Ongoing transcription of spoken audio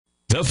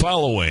The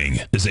following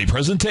is a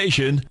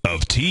presentation of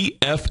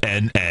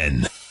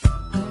TFNN.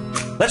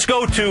 Let's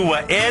go to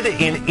Ed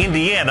in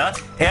Indiana.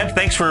 Ed,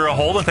 thanks for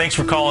holding. Thanks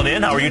for calling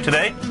in. How are you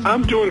today?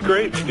 I'm doing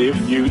great,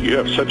 Steve. You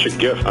have such a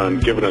gift on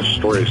giving us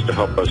stories to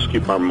help us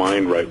keep our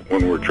mind right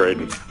when we're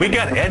trading. We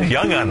got Ed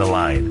Young on the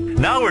line.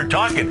 Now we're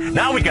talking.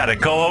 Now we got a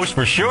co-host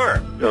for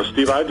sure.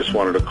 Steve, I just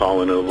wanted to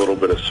call in a little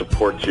bit of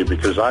support to you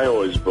because I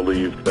always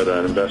believed that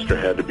an investor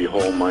had to be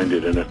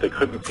whole-minded, and if they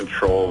couldn't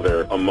control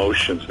their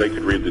emotions, they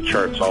could read the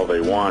charts all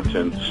they want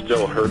and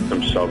still hurt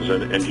themselves.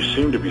 And you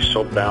seem to be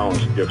so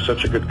balanced. You have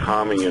such a good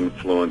calming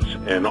influence,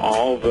 and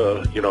all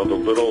the, the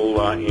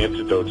little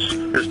antidotes.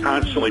 You're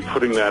constantly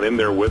putting that in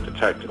there with the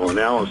technical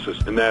analysis,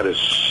 and that is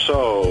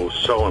so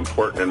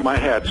important. And my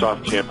hat's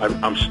off to you.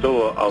 I'm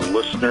still a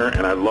listener,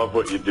 and I love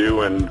what you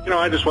do. And,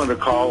 I just wanted to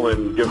call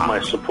and give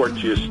my support to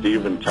you,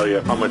 Steve, and tell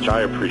you how much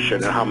I appreciate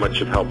it and how much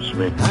it helps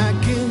me. I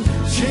can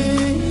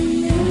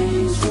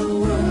change the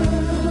world.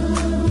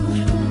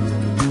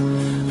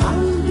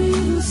 I'll be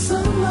the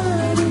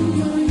sunlight in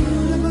your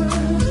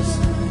universe.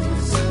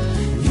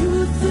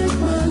 You think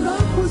my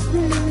love was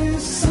really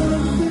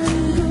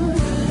something good.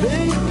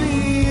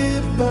 Maybe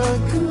if I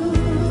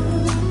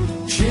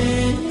could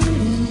change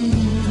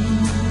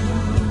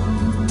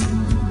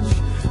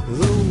the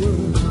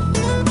world.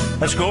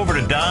 Let's go over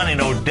to Don in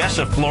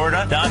Odessa,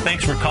 Florida. Don,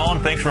 thanks for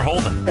calling. Thanks for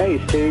holding. Hey,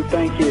 Steve.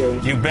 Thank you.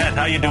 You bet.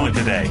 How you doing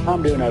today?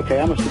 I'm doing okay.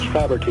 I'm a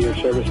subscriber to your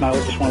service, and I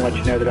just want to let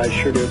you know that I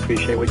sure do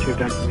appreciate what you've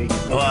done for me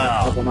over the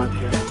last couple months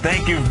here.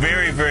 Thank you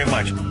very, very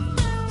much.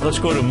 Let's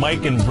go to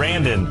Mike and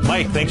Brandon.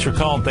 Mike, thanks for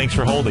calling. Thanks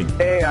for holding.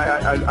 Hey,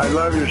 I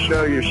love your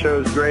show. Your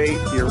show's great.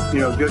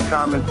 You're good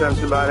common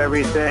sense about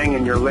everything,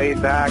 and you're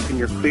laid back and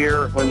you're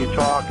clear when you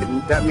talk,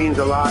 and that means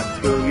a lot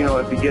to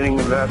a beginning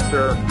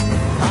investor.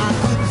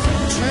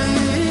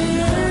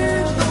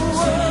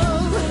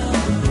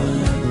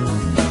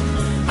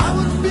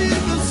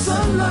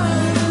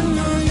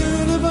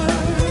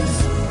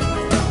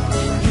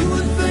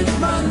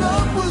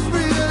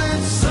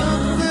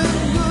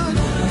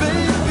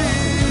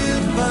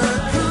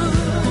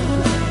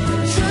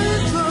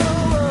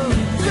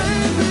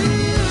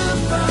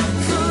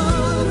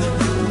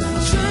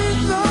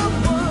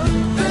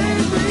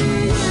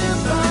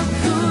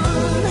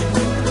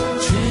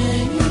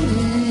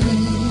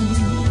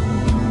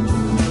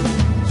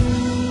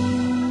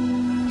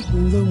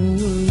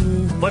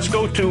 Let's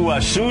go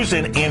to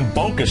Susan in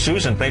Boca.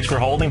 Susan, thanks for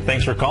holding.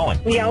 Thanks for calling.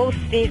 Yo,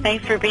 Steve,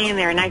 thanks for being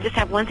there. And I just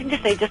have one thing to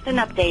say, just an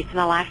update from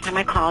the last time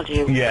I called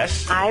you.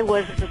 Yes. I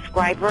was a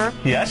subscriber.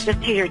 Yes.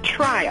 Just to your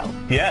trial.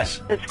 Yes.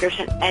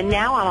 Subscription. And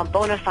now I'm a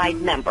bona fide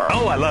member.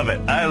 Oh, I love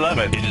it. I love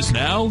it. It is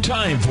now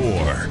time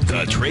for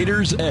The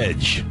Trader's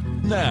Edge.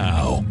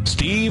 Now,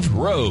 Steve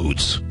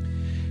Rhodes.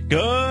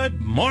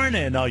 Good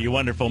morning, all you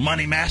wonderful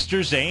money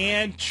masters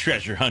and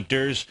treasure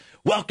hunters.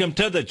 Welcome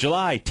to the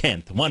July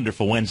 10th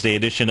wonderful Wednesday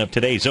edition of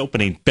today's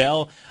Opening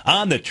Bell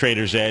on the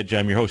Trader's Edge.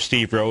 I'm your host,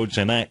 Steve Rhodes,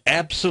 and I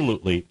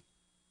absolutely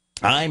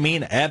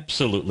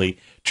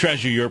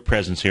treasure your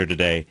presence here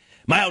today.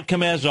 My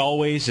outcome, as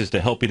always, is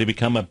to help you to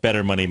become a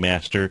better money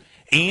master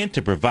and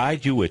to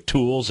provide you with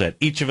tools that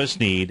each of us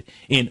need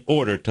in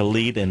order to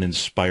lead an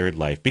inspired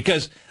life.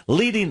 Because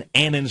leading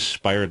an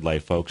inspired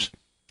life, folks,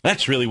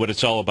 that's really what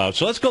it's all about.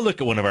 So let's go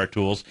look at one of our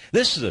tools.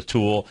 This is a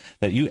tool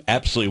that you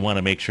absolutely want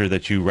to make sure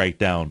that you write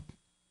down.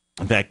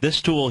 In fact,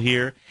 this tool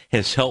here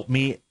has helped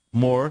me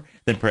more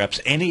than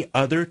perhaps any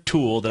other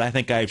tool that I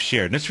think I've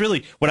shared. And it's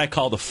really what I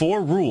call the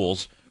 4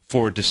 rules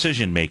for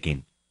decision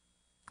making.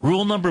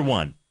 Rule number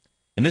 1,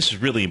 and this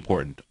is really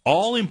important,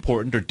 all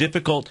important or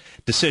difficult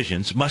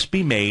decisions must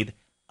be made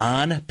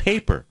on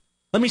paper.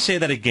 Let me say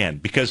that again,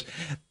 because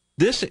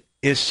this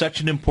is such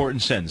an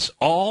important sentence.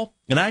 All,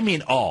 and I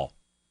mean all.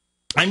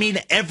 I mean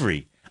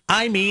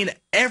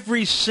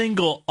every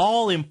single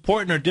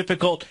all-important or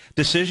difficult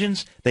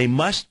decisions, they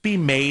must be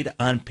made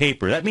on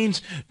paper. That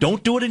means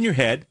don't do it in your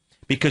head,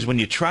 because when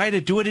you try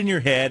to do it in your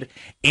head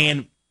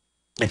and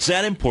it's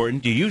that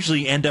important, you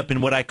usually end up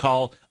in what I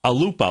call a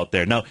loop out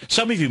there. Now,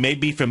 some of you may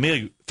be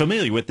familiar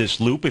with this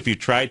loop if you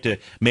tried to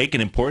make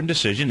an important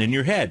decision in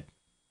your head.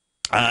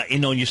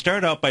 You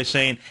start out by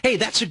saying, hey,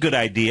 that's a good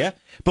idea,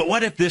 but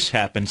what if this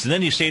happens? And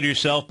then you say to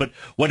yourself, but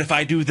what if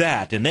I do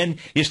that? And then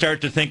you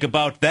start to think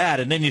about that,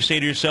 and then you say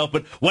to yourself,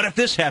 but what if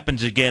this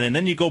happens again? And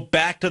then you go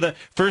back to the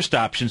first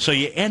option. So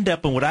you end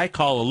up in what I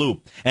call a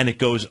loop, and it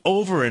goes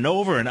over and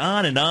over and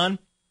on, and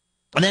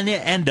then you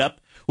end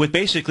up with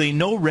basically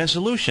no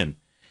resolution.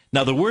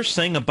 Now, the worst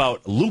thing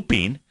about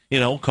looping,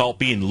 called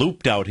being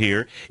looped out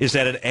here, is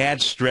that it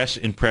adds stress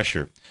and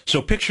pressure.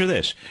 So picture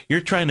this.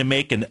 You're trying to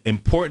make an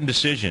important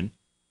decision,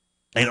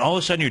 and all of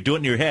a sudden you're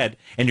doing it in your head,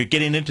 and you're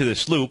getting into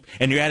this loop,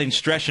 and you're adding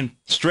stress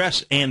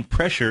and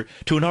pressure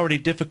to an already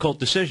difficult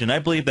decision. I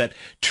believe that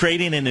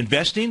trading and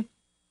investing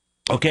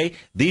Okay,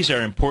 these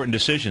are important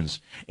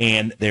decisions,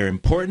 and they're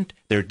important,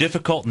 they're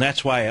difficult, and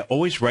that's why I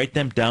always write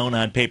them down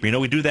on paper. You know,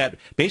 we do that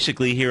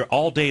basically here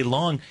all day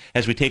long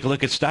as we take a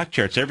look at stock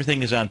charts.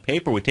 Everything is on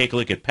paper. We take a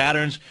look at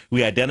patterns.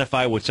 We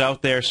identify what's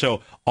out there.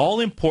 So all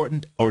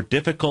important or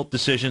difficult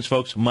decisions,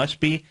 folks, must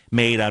be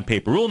made on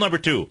paper. Rule number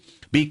 2,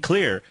 be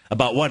clear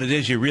about what it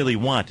is you really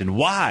want and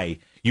why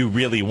you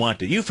really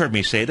want it. You've heard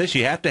me say this.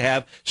 You have to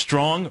have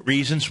strong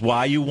reasons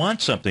why you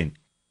want something.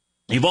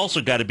 You've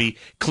also got to be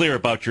clear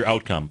about your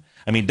outcome.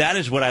 I mean, that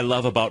is what I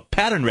love about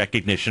pattern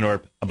recognition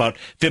or about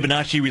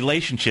Fibonacci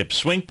relationships,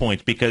 swing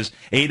points, because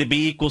A to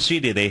B equals C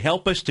to A. They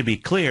help us to be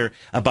clear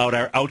about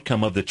our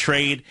outcome of the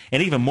trade.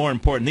 And even more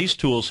important, these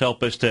tools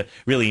help us to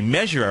really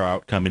measure our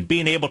outcome. And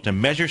being able to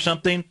measure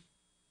something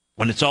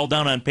when it's all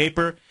down on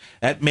paper,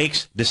 that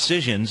makes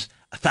decisions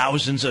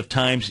thousands of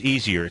times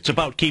easier. It's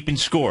about keeping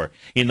score.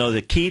 You know,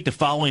 the key to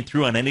following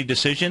through on any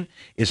decision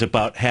is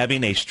about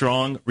having a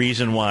strong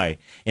reason why.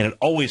 And it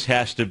always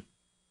has to.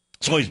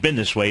 It's always been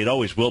this way. It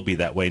always will be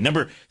that way.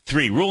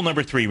 Rule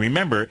number 3,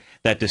 remember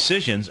that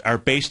decisions are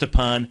based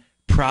upon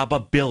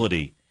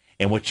probability.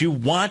 And what you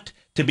want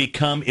to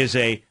become is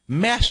a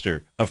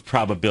master of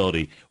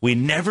probability. We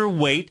never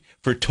wait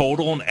for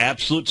total and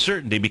absolute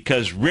certainty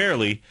because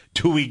rarely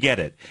do we get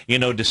it. You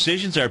know,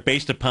 decisions are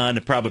based upon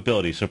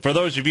probability. So for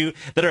those of you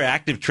that are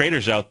active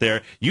traders out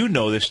there, you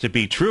know this to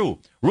be true.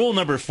 Rule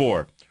number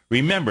 4,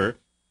 remember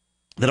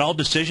that all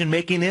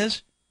decision-making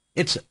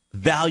it's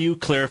value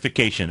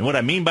clarification. And what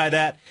I mean by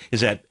that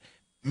is that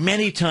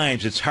many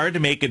times it's hard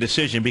to make a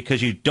decision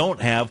because you don't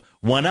have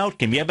one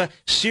outcome. You have a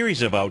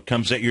series of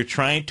outcomes that you're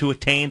trying to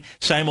attain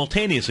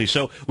simultaneously.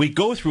 So we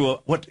go through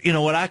what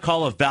I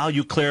call a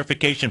value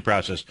clarification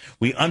process.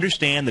 We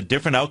understand the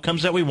different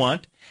outcomes that we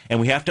want, and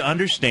we have to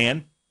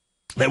understand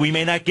that we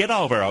may not get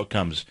all of our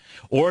outcomes,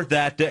 or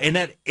that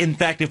in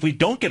fact, if we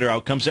don't get our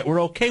outcomes, that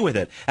we're okay with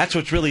it. That's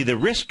what's really the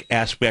risk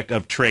aspect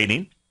of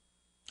trading.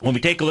 When we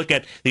take a look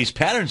at these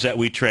patterns that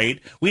we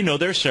trade, we know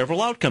there are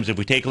several outcomes. If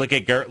we take a look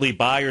at Gartley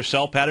buy or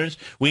sell patterns,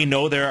 we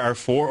know there are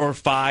 4 or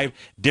 5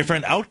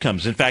 different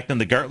outcomes. In fact, in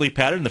the Gartley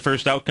pattern, the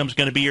first outcome is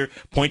going to be your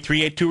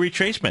 0.382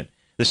 retracement.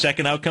 The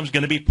second outcome is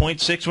going to be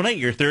 0.618.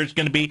 Your third is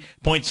going to be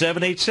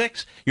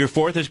 0.786. Your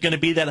fourth is going to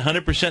be that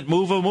 100%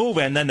 move.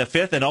 And then the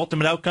fifth and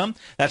ultimate outcome,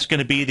 that's going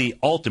to be the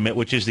ultimate,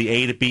 which is the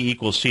A to B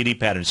equals CD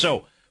pattern.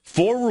 So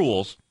 4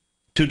 rules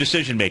to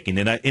decision making.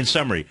 In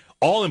summary,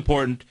 all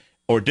important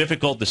or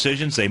difficult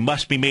decisions, they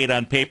must be made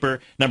on paper.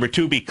 Number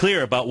 2, be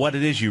clear about what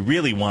it is you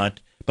really want,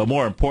 but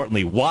more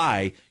importantly,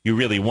 why you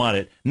really want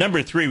it.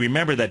 Number 3,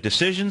 remember that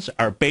decisions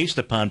are based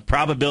upon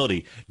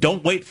probability.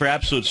 Don't wait for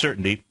absolute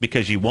certainty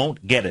because you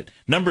won't get it.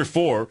 Number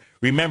 4,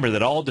 remember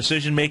that all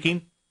decision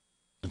making,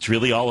 it's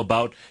really all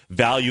about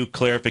value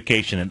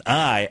clarification, and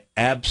I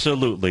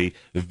absolutely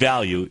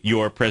value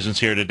your presence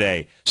here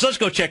today. So let's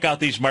go check out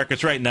these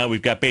markets right now.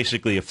 We've got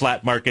basically a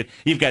flat market.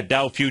 You've got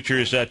Dow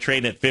futures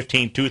trading at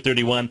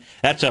 15,231.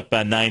 That's up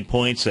 9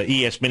 points.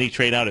 ES mini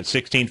trade out at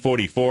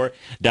 1644,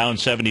 down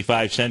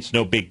 75 cents.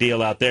 No big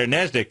deal out there.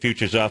 NASDAQ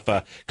futures off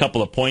a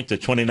couple of points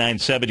at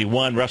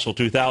 2971. Russell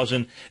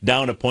 2000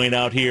 down a point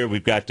out here.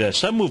 We've got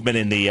some movement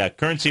in the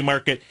currency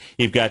market.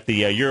 You've got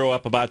the euro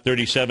up about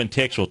 37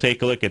 ticks. We'll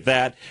take a look at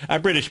that.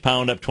 British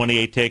pound up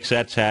 28 ticks.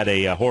 That's had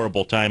a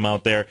horrible time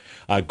out there.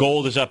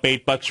 Gold is up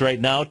 $8 right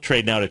now,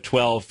 trading out at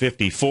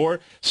 $12.54.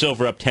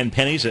 Silver up 10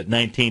 pennies at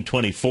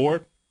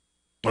 $19.24.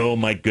 Oh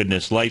my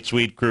goodness, light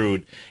sweet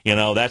crude.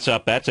 That's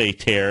up. That's a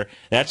tear.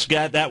 That's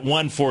got that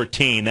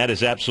 114. That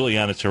is absolutely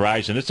on its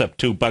horizon. It's up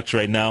 $2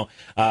 right now,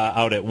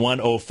 out at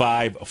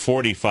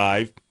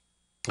 105.45.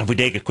 If we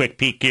take a quick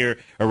peek here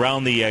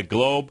around the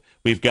globe,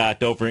 we've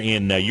got over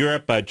in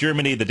Europe,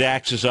 Germany, the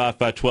DAX is off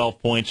 12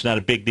 points. Not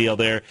a big deal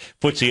there.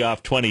 FTSE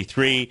off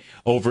 23.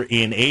 Over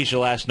in Asia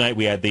last night,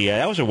 we had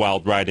that was a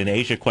wild ride in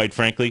Asia, quite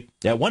frankly.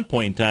 At one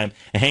point in time,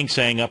 Hang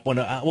Seng up.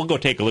 We'll go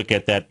take a look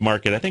at that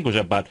market. I think it was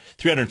about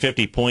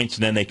 350 points,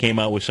 and then they came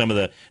out with some of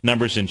the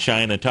numbers in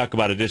China. Talk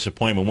about a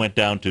disappointment. Went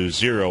down to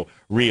 0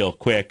 real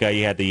quick.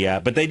 You had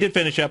but they did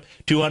finish up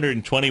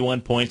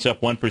 221 points, up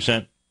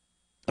 1%.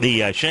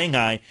 The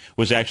Shanghai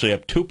was actually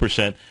up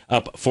 2%,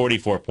 up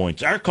 44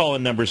 points. Our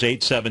call-in number is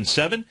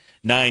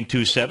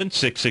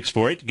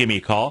 877-927-6648. Give me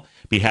a call.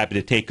 Be happy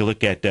to take a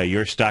look at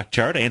your stock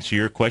chart, answer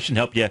your question,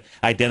 help you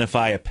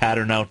identify a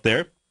pattern out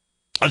there.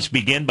 Let's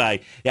begin by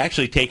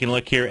actually taking a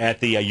look here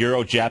at the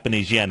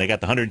Euro-Japanese yen. I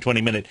got the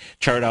 120-minute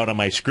chart out on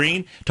my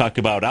screen, talk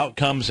about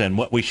outcomes and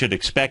what we should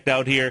expect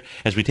out here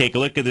as we take a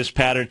look at this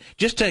pattern,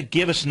 just to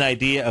give us an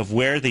idea of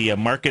where the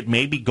market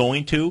may be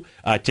going to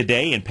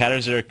today and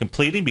patterns that are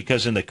completing,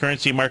 because in the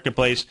currency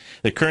marketplace,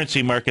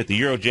 the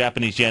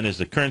Euro-Japanese yen is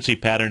the currency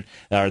pattern,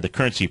 or the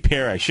currency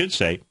pair, I should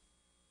say,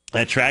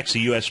 that tracks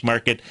the U.S.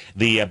 market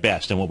the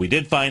best. And what we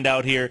did find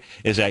out here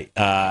is that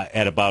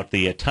at about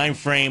the time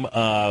frame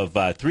of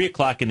 3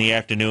 o'clock in the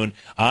afternoon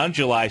on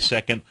July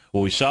 2nd,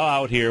 what we saw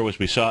out here was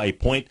we saw a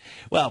point,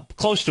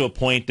 close to a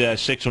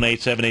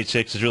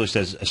 .618786. It really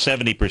says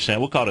 70%.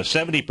 We'll call it a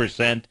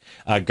 70%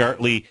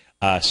 Gartley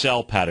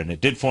sell pattern.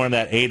 It did form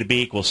that A to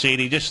B equals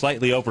CD, just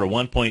slightly over a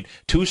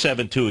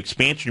 1.272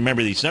 expansion.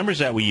 Remember, these numbers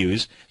that we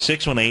use,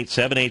 618,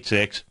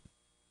 786,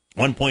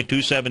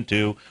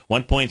 1.272,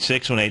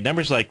 1.618,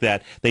 numbers like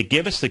that, they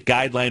give us the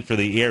guideline for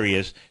the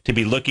areas to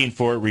be looking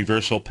for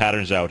reversal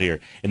patterns out here.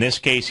 In this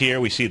case here,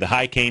 we see the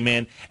high came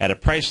in at a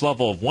price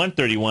level of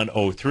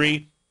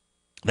 131.03.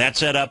 That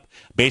set up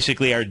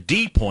basically our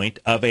D point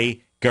of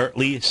a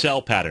Gartley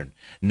sell pattern.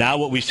 Now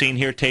what we've seen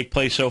here take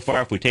place so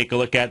far, if we take a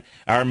look at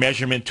our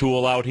measurement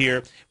tool out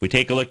here, we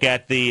take a look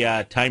at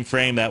the time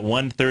frame, that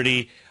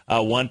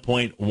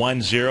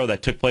 1:31.10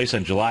 that took place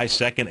on July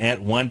 2nd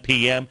at 1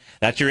 p.m.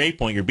 That's your A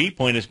point. Your B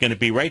point is going to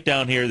be right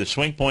down here, the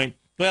swing point.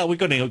 Well, we're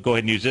going to go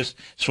ahead and use this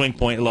swing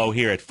point low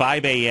here at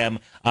 5 a.m.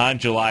 on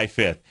July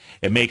 5th.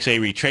 It makes a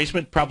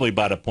retracement, probably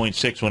about a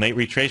 0.618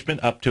 retracement,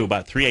 up to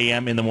about 3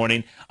 a.m. in the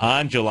morning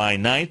on July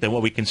 9th. And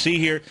what we can see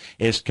here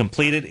is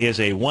completed is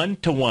a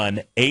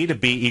 1-to-1 A to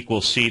B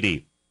equals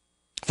CD.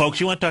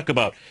 Folks, you want to talk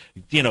about,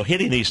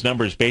 hitting these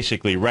numbers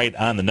basically right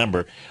on the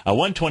number.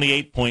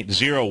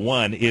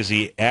 128.01 is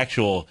the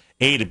actual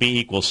A to B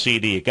equals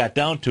CD. It got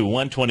down to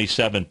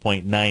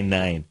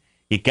 127.99.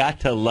 You got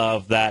to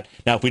love that.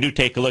 Now, if we do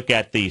take a look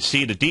at the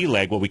C to D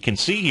leg, what we can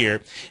see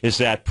here is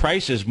that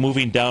price is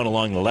moving down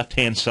along the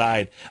left-hand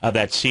side of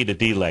that C to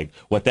D leg.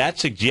 What that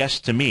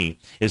suggests to me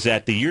is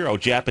that the euro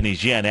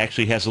Japanese yen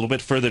actually has a little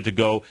bit further to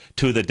go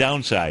to the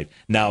downside.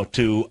 Now,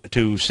 to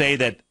say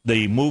that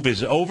the move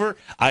is over,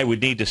 I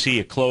would need to see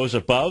a close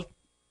above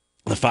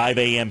the 5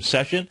 a.m.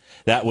 session.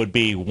 That would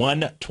be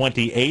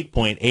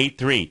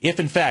 128.83. If,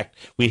 in fact,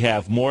 we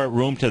have more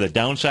room to the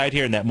downside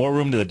here, and that more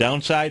room to the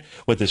downside,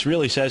 what this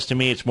really says to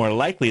me, it's more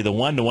likely the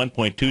 1 to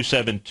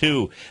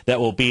 1.272 that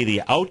will be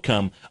the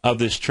outcome of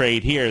this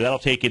trade here. That'll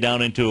take you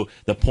down into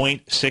the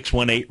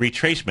 0.618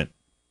 retracement.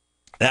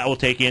 That will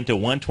take you into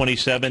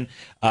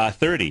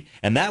 127.30,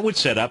 and that would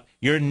set up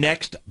your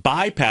next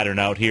buy pattern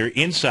out here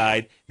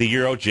inside the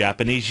euro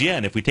Japanese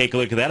yen. If we take a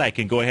look at that, I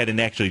can go ahead and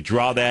actually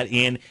draw that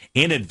in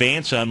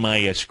advance on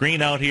my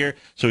screen out here,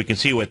 so we can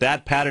see what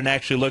that pattern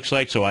actually looks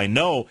like. So I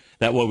know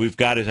that what we've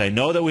got is, I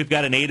know that we've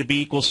got an A to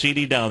B equals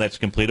CD down that's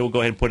completed. We'll go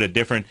ahead and put a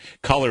different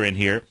color in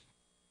here.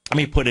 Let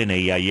me put in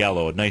a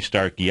yellow, a nice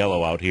dark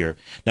yellow out here.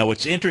 Now,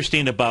 what's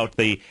interesting about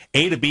the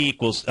A to B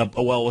equals,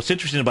 what's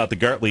interesting about the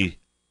Gartley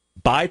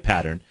buy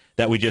pattern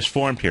that we just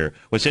formed here,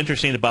 what's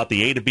interesting about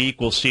the A to B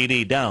equals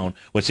CD down,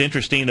 what's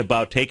interesting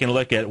about taking a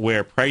look at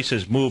where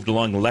prices moved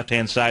along the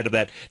left-hand side of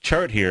that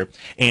chart here,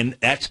 and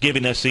that's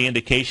giving us the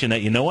indication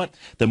that, you know what,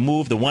 the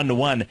move, the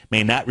 1-to-1,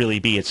 may not really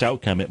be its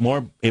outcome. It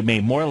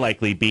may more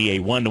likely be a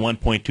 1 to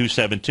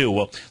 1.272.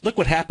 Well, look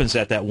what happens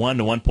at that 1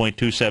 to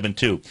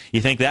 1.272.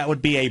 You think that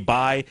would be a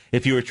buy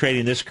if you were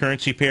trading this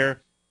currency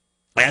pair?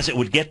 As it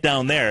would get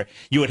down there,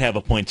 you would have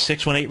a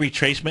 0.618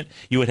 retracement.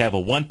 You would have a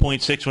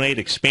 1.618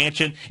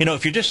 expansion.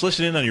 If you're just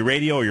listening on your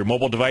radio or your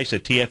mobile device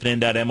at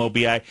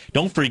TFNN.mobi,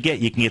 don't forget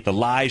you can get the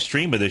live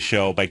stream of this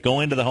show by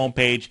going to the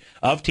homepage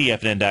of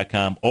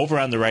TFNN.com. Over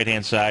on the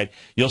right-hand side,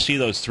 you'll see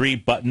those three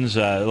buttons,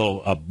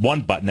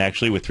 one button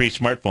actually with three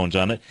smartphones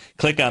on it.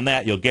 Click on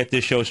that. You'll get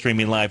this show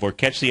streaming live, or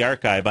catch the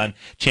archive on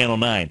Channel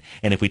 9.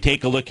 And if we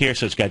take a look here,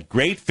 so it's got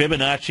great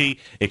Fibonacci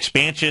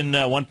expansion,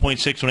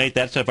 1.618.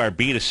 That's of our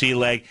B to C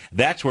leg.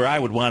 That's where I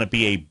would want to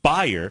be a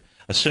buyer,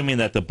 assuming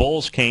that the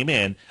bulls came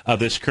in of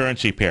this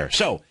currency pair.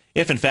 So,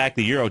 if in fact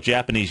the euro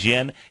Japanese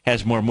yen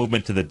has more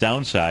movement to the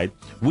downside,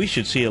 we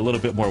should see a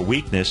little bit more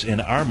weakness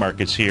in our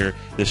markets here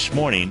this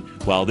morning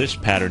while this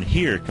pattern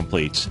here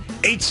completes.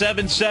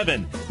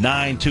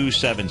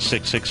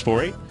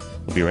 877-927-6648.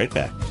 We'll be right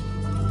back.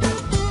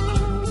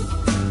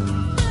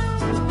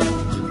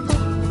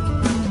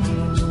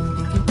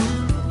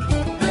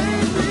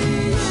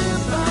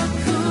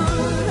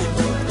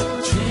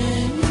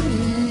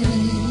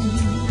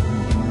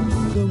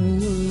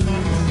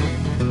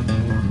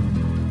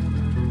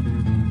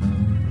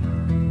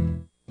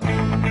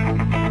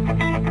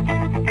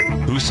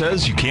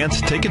 Says you can't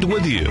take it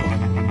with you.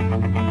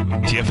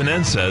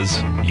 TFNN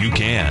says you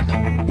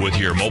can. With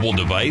your mobile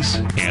device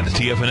and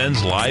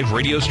TFNN's live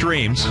radio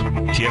streams,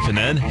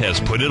 TFNN has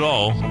put it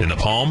all in the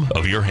palm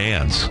of your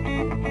hands.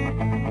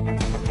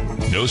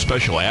 No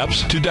special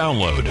apps to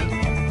download.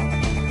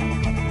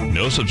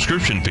 No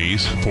subscription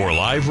fees for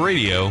live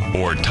radio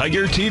or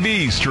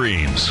TigerTV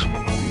streams.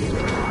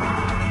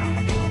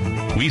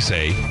 We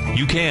say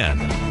you can.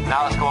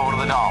 Now let's go over to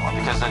the dollar,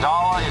 because the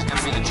dollar is going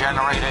to be the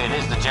generator. It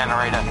is the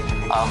generator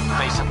of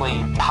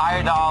basically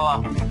higher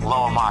dollar,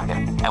 lower market.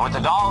 And what the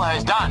dollar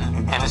has done,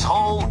 and this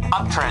whole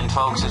uptrend,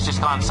 folks, has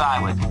just gone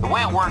sideways. The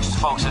way it works,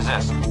 folks, is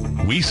this.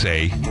 We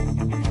say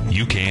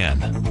you can.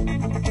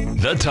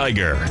 The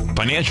Tiger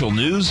Financial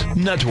News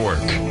Network.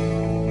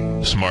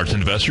 Smart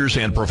investors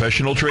and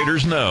professional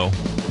traders know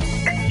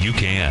you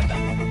can.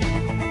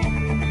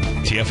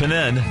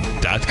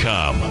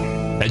 TFNN.com.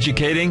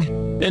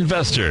 Educating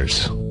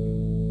investors.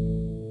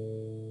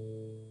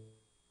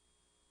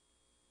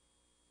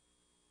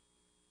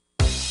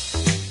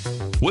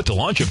 with the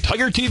launch of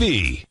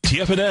TigerTV.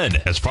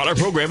 TFNN has brought our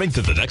programming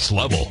to the next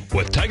level.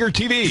 With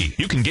TigerTV,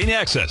 you can gain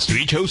access to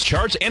each host's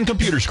charts and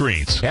computer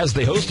screens as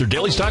they host their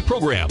daily stock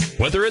program.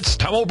 Whether it's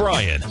Tom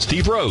O'Brien,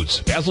 Steve Rhodes,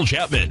 Basil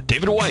Chapman,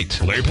 David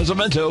White, Larry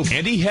Pezzamento,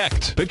 Andy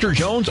Hecht, Victor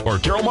Jones, or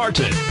Terrell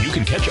Martin, you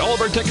can catch all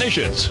of our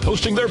technicians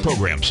hosting their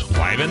programs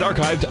live and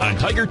archived on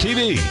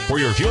TigerTV for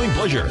your viewing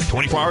pleasure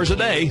 24 hours a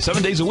day,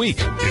 7 days a week.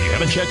 If you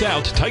haven't checked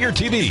out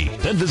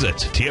TigerTV, then visit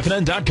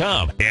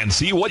TFNN.com and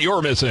see what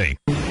you're missing.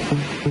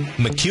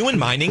 McEwen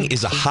Mining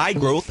is a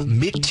high-growth,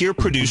 mid-tier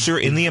producer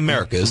in the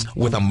Americas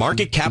with a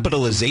market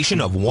capitalization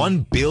of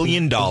 $1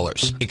 billion.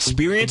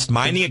 Experienced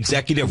mining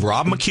executive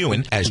Rob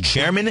McEwen, as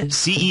chairman,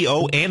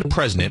 CEO, and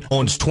president,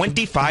 owns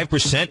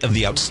 25% of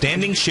the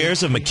outstanding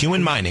shares of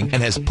McEwen Mining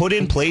and has put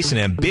in place an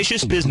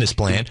ambitious business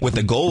plan with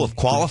the goal of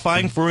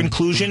qualifying for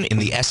inclusion in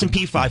the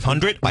S&P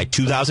 500 by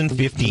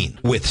 2015.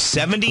 With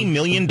 $70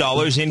 million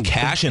in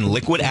cash and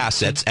liquid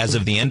assets as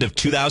of the end of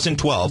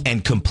 2012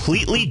 and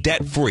completely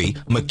debt-free,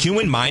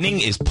 McEwen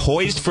Mining is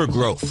poised for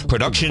growth.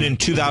 Production in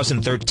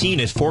 2013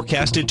 is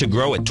forecasted to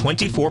grow at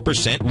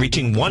 24%,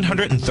 reaching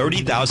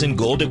 130,000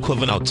 gold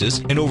equivalent ounces,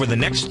 and over the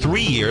next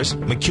 3 years,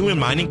 McEwen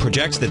Mining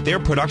projects that their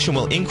production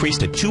will increase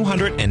to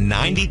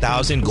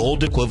 290,000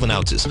 gold equivalent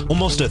ounces,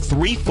 almost a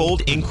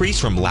threefold increase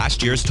from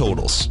last year's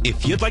totals.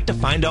 If you'd like to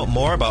find out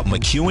more about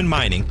McEwen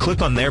Mining,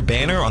 click on their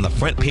banner on the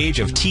front page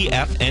of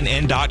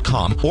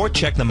TFNN.com or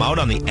check them out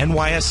on the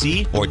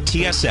NYSE or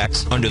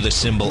TSX under the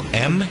symbol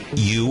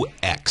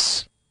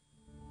MUX.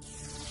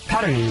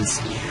 Patterns,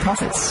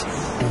 profits,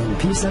 and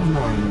peace of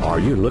mind.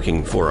 Are you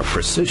looking for a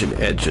precision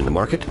edge in the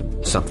market?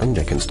 Something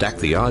that can stack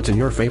the odds in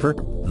your favor?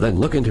 Then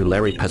look into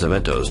Larry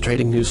Pezzamento's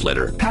trading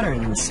newsletter.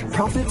 Patterns,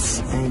 profits,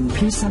 and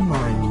peace of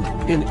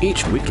mind. In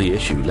each weekly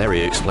issue,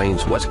 Larry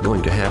explains what's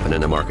going to happen in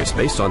the markets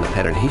based on the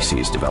pattern he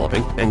sees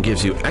developing and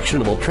gives you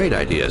actionable trade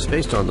ideas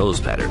based on those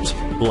patterns.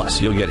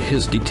 Plus, you'll get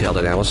his detailed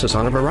analysis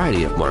on a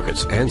variety of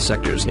markets and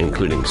sectors,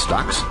 including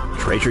stocks,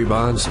 treasury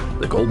bonds,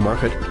 the gold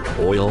market,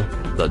 oil,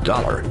 the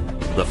dollar,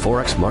 the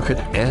Forex market,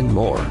 and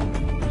more.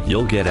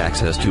 You'll get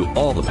access to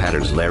all the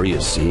patterns Larry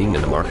is seeing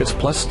in the markets,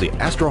 plus the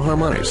Astro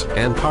Harmonics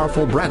and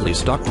powerful Bradley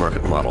stock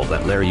market model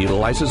that Larry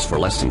utilizes for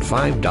less than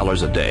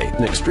 $5 a day.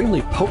 An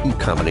extremely potent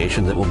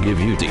combination that will give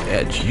you the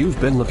edge you've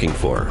been looking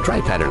for.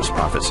 Try Patterns,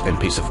 Profits, and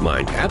Peace of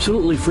Mind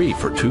absolutely free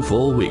for 2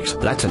 full weeks.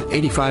 That's an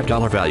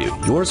 $85 value.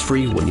 Yours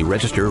free when you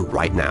register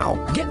right now.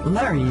 Get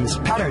Larry's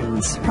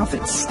Patterns,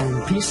 Profits,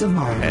 and Peace of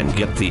Mind. And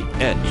get the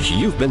edge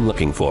you've been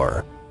looking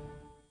for.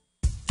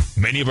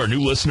 Many of our new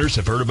listeners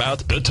have heard about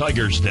the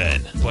Tiger's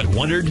Den, but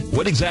wondered,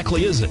 what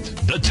exactly is it?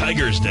 The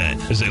Tiger's Den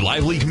is a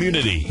lively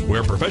community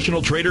where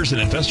professional traders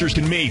and investors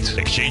can meet,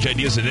 exchange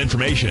ideas and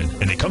information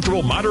in a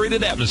comfortable,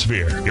 moderated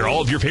atmosphere. Hear all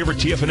of your favorite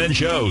TFNN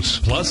shows,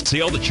 plus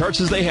see all the charts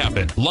as they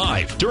happen,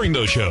 live during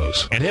those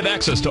shows, and have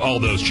access to all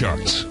those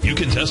charts. You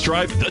can test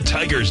drive the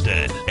Tiger's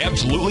Den,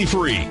 absolutely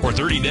free, for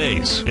 30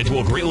 days. It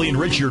will greatly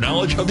enrich your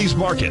knowledge of these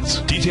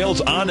markets.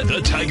 Details on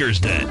the Tiger's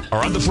Den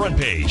are on the front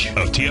page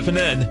of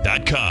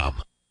TFNN.com.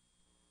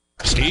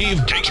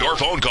 Steve takes your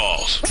phone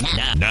calls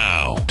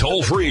now,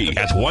 toll free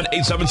at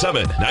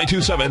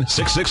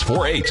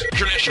 1-877-927-6648.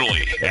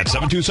 Internationally at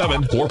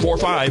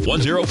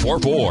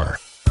 727-445-1044.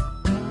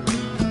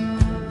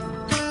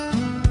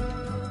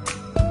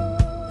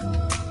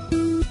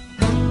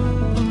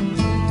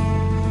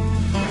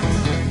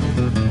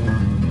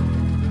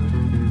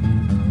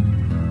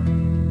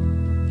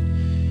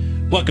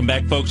 Welcome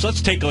back, folks.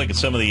 Let's take a look at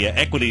some of the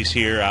equities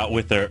here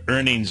with their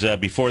earnings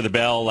before the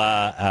bell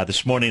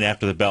this morning,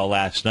 after the bell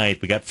last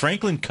night. We got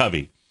Franklin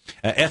Covey.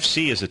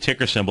 FC is a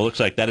ticker symbol.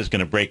 Looks like that is going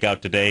to break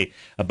out today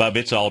above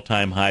its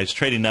all-time highs,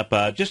 trading up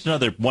just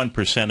another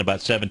 1%, about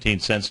 17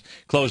 cents.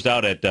 Closed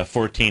out at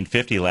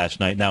 $14.50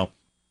 last night. Now,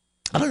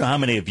 I don't know how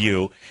many of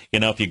you,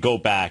 if you go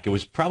back, it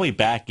was probably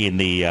back in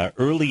the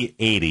early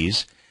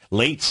 80s,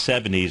 late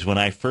 70s, when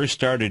I first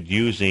started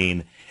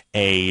using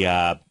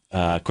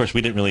of course,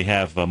 we didn't really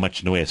have much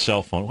in the way of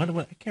cell phone. I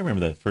can't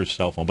remember the first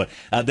cell phone, but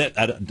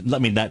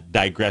let me not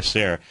digress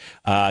there.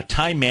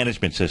 Time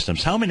management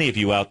systems. How many of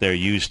you out there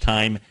use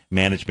time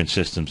management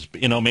systems?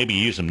 Maybe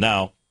you use them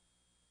now,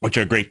 which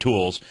are great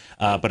tools.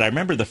 But I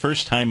remember the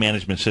first time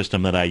management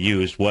system that I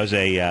used was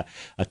a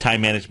time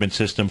management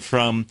system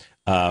from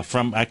I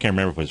can't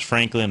remember if it was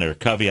Franklin or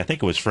Covey. I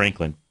think it was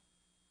Franklin.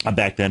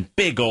 Back then,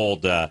 big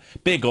old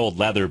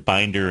leather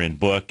binder and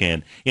book,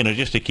 and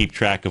just to keep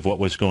track of what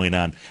was going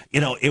on.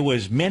 It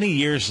was many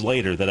years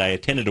later that I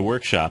attended a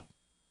workshop,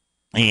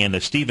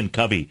 and Stephen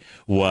Covey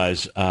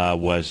was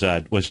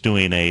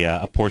doing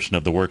a portion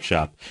of the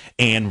workshop,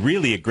 and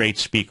really a great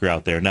speaker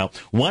out there. Now,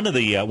 one of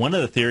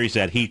the theories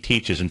that he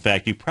teaches, in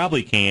fact, you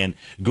probably can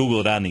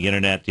Google it on the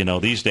internet.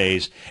 These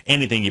days,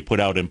 anything you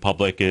put out in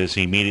public is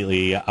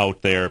immediately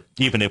out there,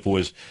 even if it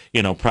was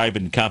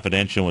private and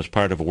confidential, as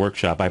part of a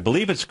workshop. I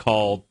believe it's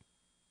called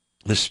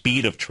the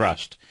speed of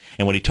trust.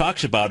 And what he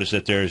talks about is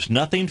that there's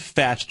nothing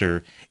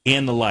faster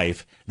in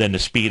life than the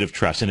speed of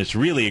trust. And it's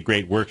really a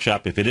great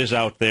workshop. If it is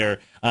out there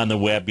on the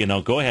web,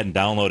 go ahead and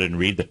download it and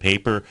read the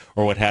paper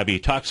or what have you. He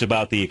talks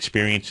about the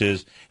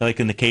experiences, like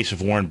in the case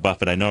of Warren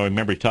Buffett. I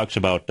remember he talks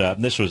about,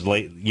 this was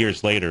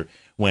years later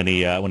when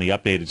he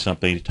updated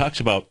something. He talks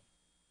about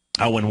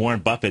how when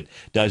Warren Buffett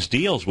does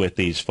deals with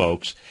these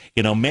folks,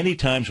 many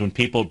times when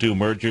people do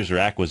mergers or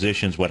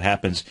acquisitions, what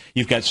happens,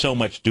 you've got so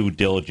much due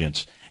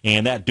diligence.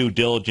 And that due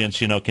diligence,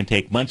 can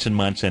take months and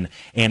months, and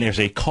there's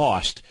a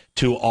cost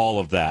to all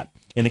of that.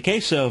 In the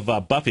case of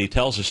Buffett, he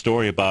tells a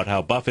story about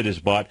how Buffett has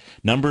bought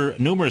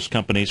numerous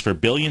companies for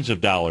billions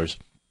of dollars.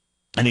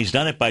 And he's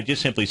done it by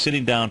just simply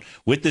sitting down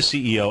with the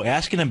CEO,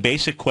 asking him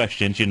basic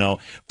questions,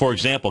 for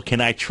example,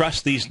 can I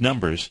trust these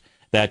numbers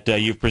that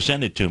you've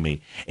presented to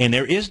me? And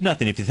there is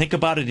nothing, if you think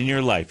about it in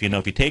your life,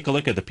 if you take a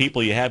look at the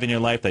people you have in your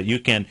life that you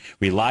can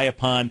rely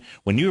upon,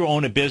 when you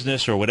own a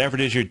business or whatever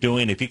it is you're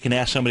doing, if you can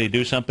ask somebody to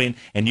do something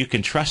and you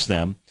can trust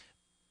them,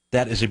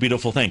 that is a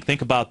beautiful thing.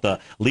 Think about the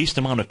least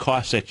amount of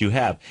cost that you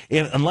have.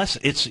 Unless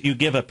you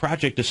give a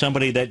project to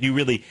somebody that you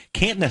really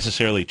can't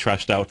necessarily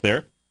trust out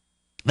there,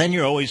 then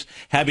you're always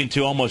having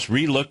to almost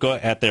relook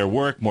at their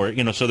work more,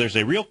 so there's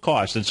a real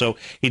cost. And so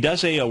he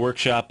does a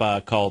workshop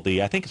called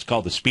I think it's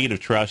called The Speed of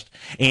Trust.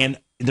 And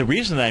the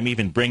reason that I'm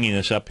even bringing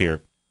this up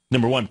here,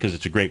 number one, because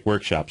it's a great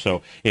workshop.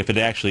 So if it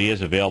actually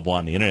is available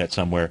on the internet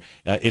somewhere,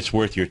 it's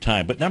worth your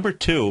time. But number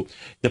two,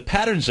 the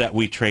patterns that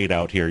we trade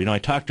out here. I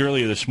talked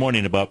earlier this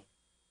morning about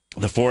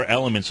the 4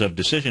 elements of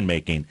decision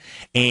making,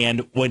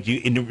 and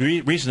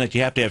the reason that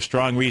you have to have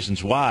strong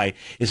reasons why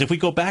is if we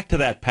go back to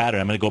that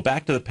pattern. I'm going to go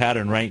back to the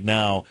pattern right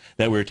now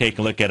that we're taking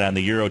a look at on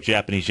the Euro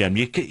Japanese yen.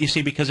 You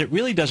see, because it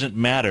really doesn't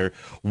matter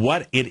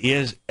what it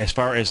is as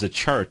far as the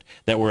chart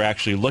that we're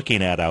actually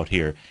looking at out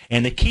here.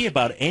 And the key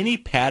about any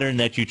pattern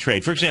that you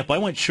trade, for example, I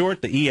went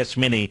short the ES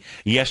Mini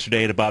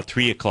yesterday at about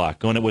 3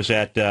 o'clock when it was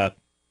at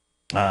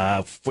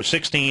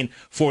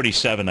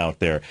 1647 out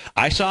there.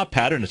 I saw a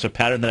pattern. It's a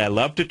pattern that I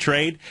love to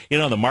trade.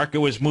 The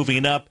market was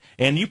moving up,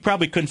 and you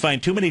probably couldn't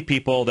find too many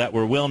people that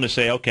were willing to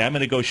say, okay, I'm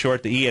going to go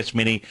short the ES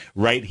Mini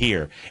right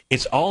here.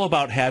 It's all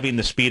about having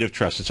the speed of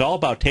trust. It's all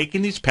about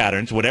taking these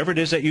patterns, whatever it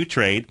is that you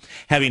trade,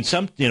 having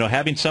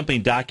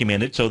something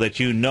documented so that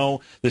you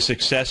know the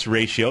success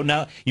ratio.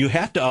 Now, you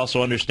have to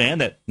also understand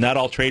that not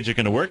all trades are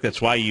going to work.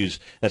 That's why you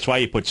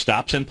put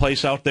stops in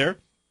place out there.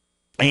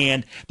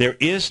 And there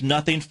is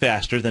nothing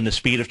faster than the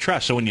speed of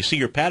trust. So when you see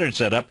your pattern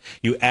set up,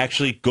 you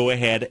actually go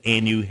ahead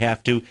and you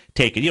have to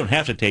take it. You don't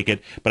have to take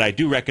it, but I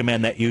do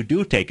recommend that you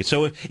do take it.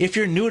 So if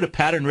you're new to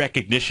pattern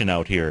recognition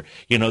out here,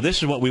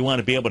 this is what we want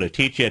to be able to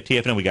teach you at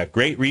TFNN. We got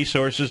great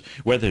resources,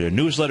 whether they're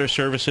newsletter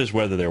services,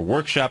 whether they're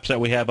workshops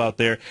that we have out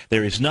there.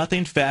 There is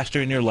nothing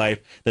faster in your life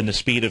than the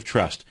speed of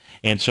trust.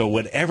 And so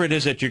whatever it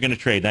is that you're going to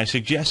trade, and I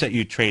suggest that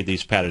you trade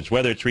these patterns,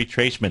 whether it's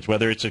retracements,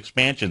 whether it's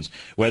expansions,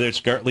 whether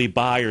it's Gartley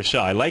buy or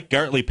sell. I like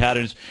Gartley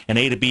patterns and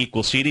A to B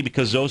equals CD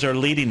because those are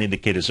leading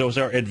indicators. Those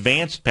are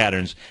advanced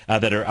patterns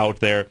that are out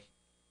there.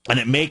 And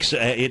it makes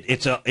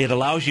it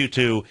allows you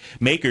to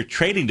make your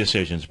trading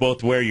decisions,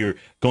 both where you're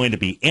going to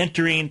be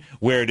entering,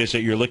 where it is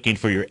that you're looking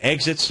for your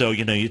exits. So,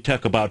 you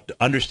talk about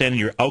understanding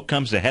your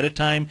outcomes ahead of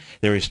time.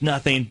 There is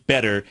nothing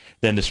better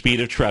than the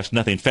speed of trust,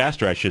 nothing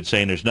faster, I should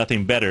say, and there's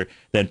nothing better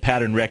than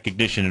pattern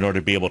recognition in order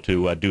to be able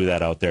to do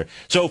that out there.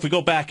 So if we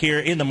go back here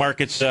in the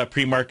markets,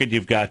 pre-market,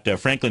 you've got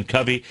Franklin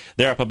Covey.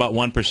 They're up about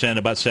 1%,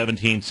 about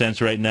 17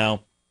 cents right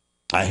now.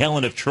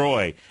 Helen of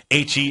Troy,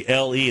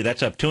 HELE,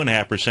 that's up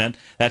 2.5%.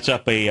 That's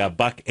up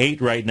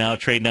 $1.08 right now,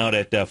 trading out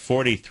at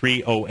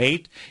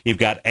 43.08. You've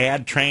got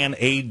ADTRAN,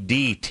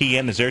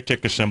 ADTN is their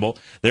ticker symbol.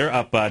 They're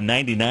up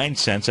 99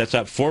 cents. That's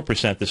up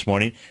 4% this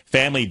morning.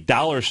 Family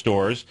Dollar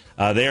Stores,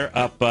 they're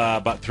up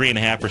about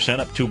 3.5%,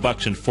 up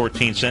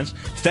 $2.14.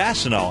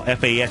 Fastenal,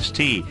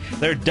 FAST,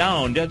 they're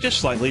down just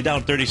slightly,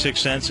 down 36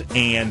 cents.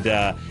 And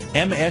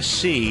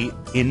MSC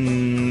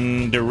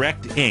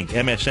Indirect Inc.,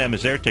 MSM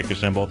is their ticker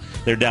symbol.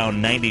 They're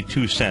down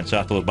 92 cents,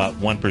 off of about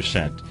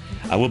 1%.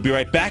 We'll be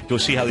right back. Go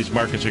see how these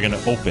markets are going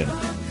to open.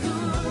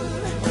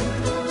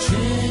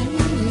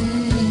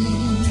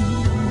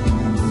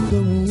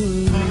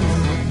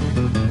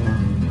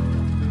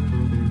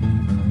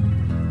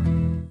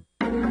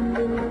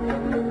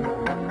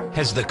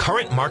 Has the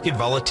current market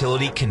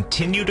volatility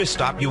continued to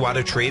stop you out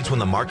of trades when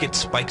the market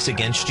spikes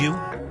against you?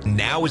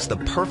 Now is the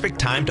perfect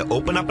time to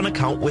open up an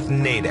account with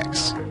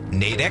Nadex.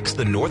 Nadex,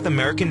 the North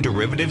American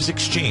Derivatives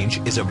Exchange,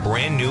 is a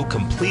brand new,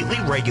 completely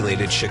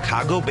regulated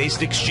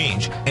Chicago-based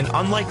exchange, and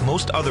unlike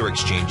most other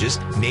exchanges,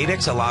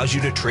 Nadex allows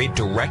you to trade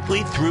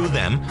directly through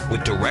them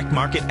with direct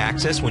market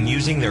access when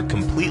using their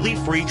completely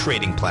free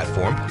trading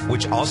platform,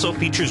 which also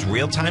features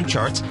real-time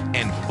charts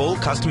and full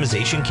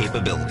customization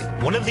capability.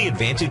 One of the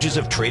advantages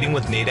of trading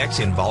with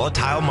Nadex in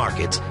volatile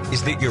markets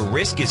is that your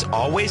risk is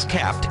always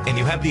capped and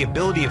you have the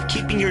ability of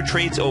keeping your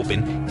trades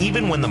open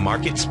even when the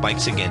market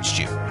spikes against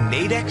you.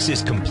 Nadex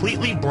is completely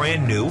completely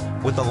brand new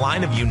with a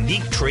line of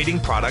unique trading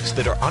products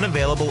that are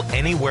unavailable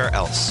anywhere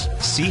else.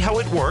 See how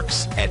it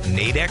works at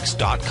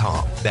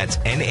nadex.com. That's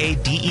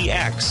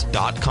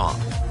nadex.com.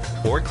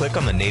 Or click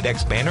on the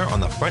Nadex banner on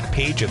the front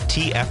page of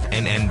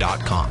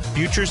TFNN.com.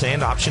 Futures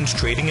and options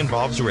trading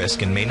involves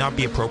risk and may not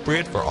be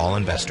appropriate for all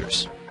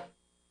investors.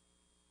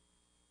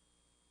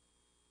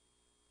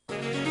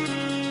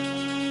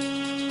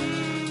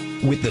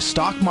 With the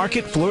stock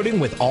market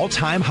flirting with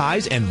all-time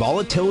highs and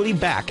volatility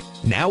back,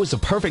 now is the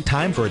perfect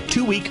time for a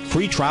 2-week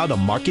free trial to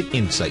Market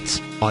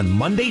Insights. On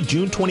Monday,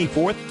 June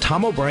 24th,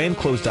 Tom O'Brien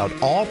closed out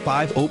all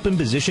 5 open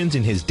positions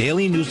in his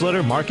daily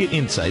newsletter Market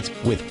Insights,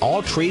 with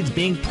all trades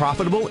being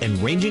profitable and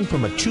ranging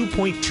from a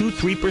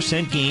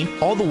 2.23% gain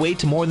all the way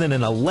to more than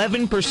an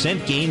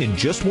 11% gain in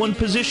just one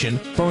position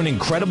for an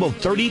incredible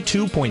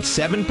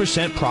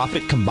 32.7%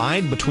 profit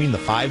combined between the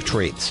 5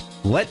 trades.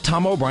 Let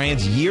Tom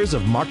O'Brien's years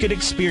of market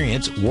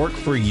experience work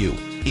for you.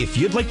 If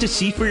you'd like to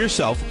see for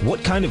yourself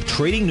what kind of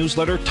trading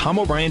newsletter Tom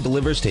O'Brien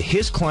delivers to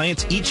his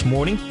clients each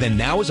morning, then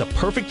now is a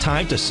perfect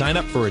time to sign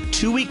up for a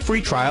 2-week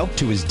free trial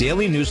to his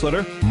daily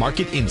newsletter,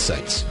 Market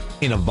Insights.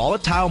 In a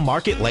volatile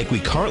market like we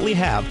currently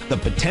have, the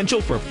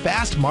potential for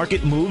fast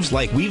market moves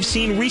like we've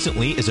seen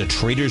recently is a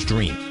trader's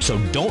dream. So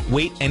don't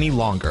wait any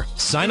longer.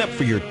 Sign up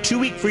for your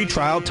 2-week free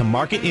trial to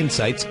Market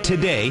Insights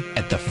today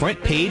at the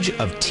front page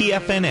of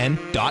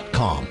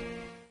TFNN.com.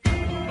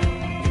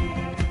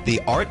 The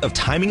Art of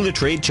Timing the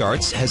Trade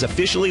charts has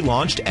officially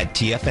launched at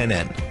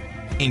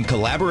TFNN. In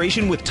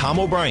collaboration with Tom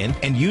O'Brien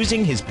and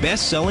using his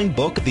best-selling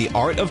book, The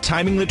Art of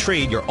Timing the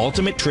Trade, Your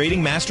Ultimate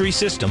Trading Mastery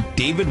System,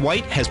 David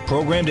White has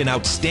programmed an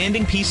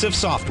outstanding piece of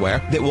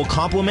software that will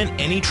complement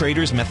any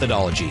trader's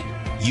methodology.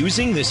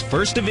 Using this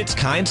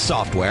first-of-its-kind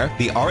software,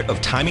 The Art of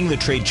Timing the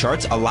Trade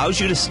charts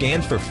allows you to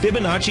scan for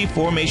Fibonacci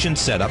formation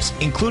setups,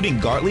 including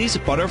Gartley's,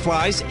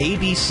 butterflies,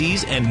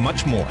 ABCs, and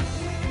much more.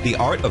 The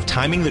Art of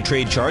Timing the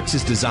Trade charts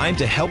is designed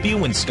to help you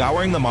when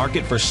scouring the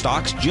market for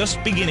stocks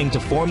just beginning to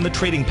form the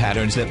trading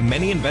patterns that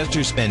many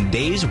investors spend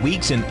days,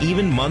 weeks, and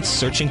even months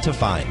searching to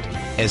find.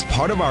 As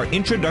part of our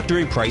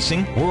introductory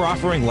pricing, we're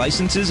offering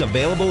licenses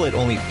available at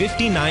only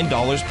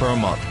 $59 per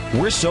month.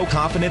 We're so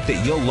confident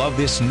that you'll love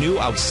this new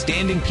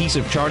outstanding piece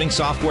of charting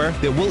software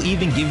that we'll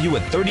even give you a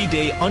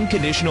 30-day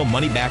unconditional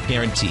money-back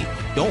guarantee.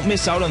 Don't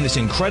miss out on this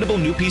incredible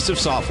new piece of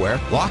software.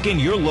 Lock in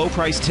your low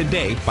price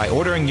today by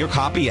ordering your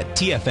copy at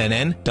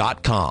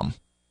TFNN.com.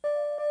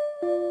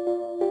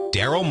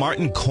 Daryl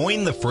Martin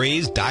coined the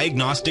phrase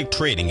diagnostic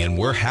trading, and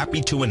we're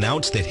happy to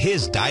announce that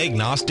his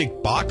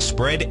diagnostic box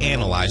spread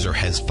analyzer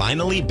has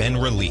finally been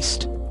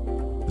released.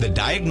 The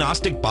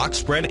Diagnostic Box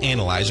Spread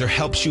Analyzer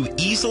helps you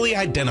easily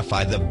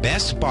identify the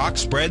best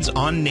box spreads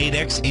on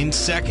Nadex in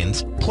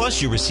seconds,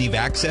 plus you receive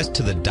access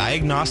to the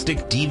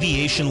diagnostic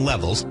deviation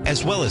levels,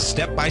 as well as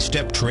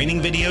step-by-step training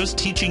videos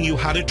teaching you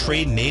how to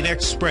trade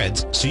Nadex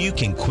spreads so you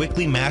can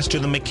quickly master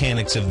the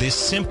mechanics of this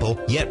simple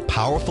yet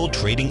powerful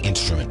trading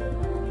instrument.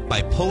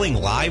 By pulling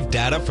live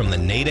data from the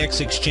Nadex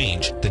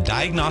exchange, the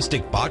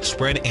Diagnostic Box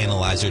Spread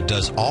Analyzer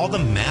does all the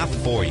math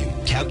for you,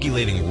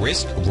 calculating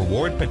risk,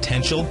 reward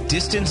potential,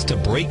 distance to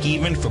break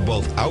even for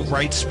both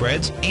outright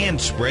spreads and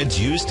spreads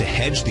used to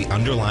hedge the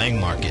underlying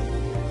market.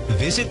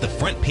 Visit the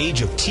front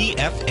page of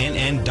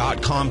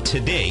TFNN.com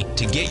today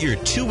to get your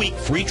 2-week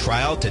free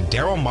trial to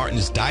Daryl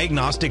Martin's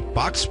Diagnostic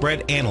Box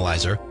Spread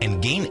Analyzer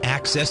and gain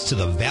access to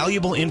the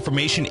valuable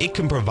information it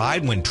can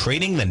provide when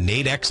trading the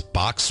Nadex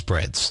box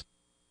spreads.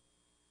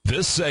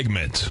 This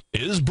segment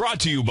is brought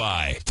to you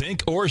by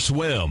Think or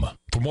Swim.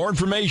 For more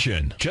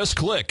information, just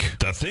click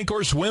the Think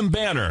or Swim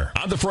banner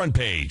on the front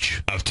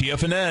page of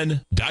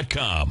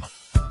TFNN.com.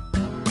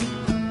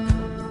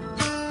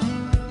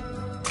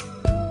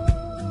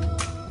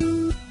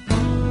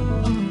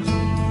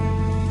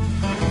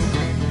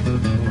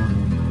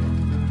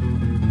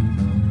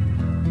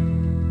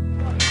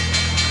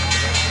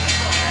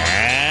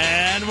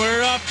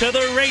 To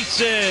the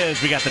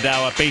races. We got the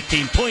Dow up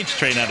 18 points,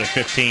 trading out at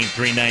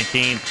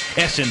 15,319.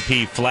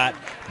 S&P flat,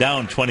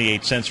 down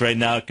 28 cents right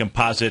now.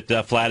 Composite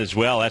flat as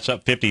well. That's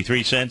up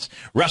 53 cents.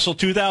 Russell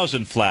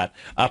 2000 flat,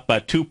 up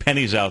 2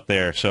 pennies out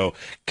there. So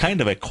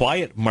kind of a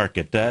quiet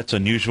market. That's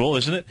unusual,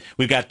 isn't it?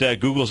 We've got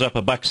Google's up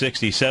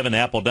 $1.67.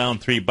 Apple down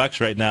 $3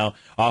 right now,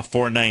 off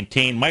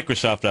 $4.19.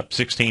 Microsoft up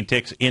 16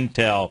 ticks.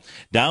 Intel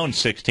down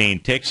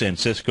 16 ticks, and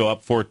Cisco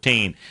up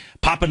 14.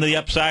 Popping to the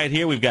upside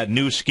here, we've got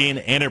New Skin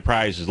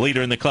Enterprises,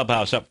 leader in the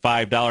clubhouse, up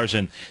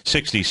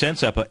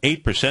 $5.60, up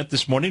 8%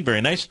 this morning.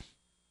 Very nice.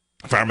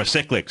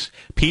 Pharmacyclics,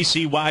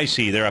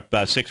 PCYC, they're up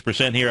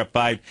 6% here, up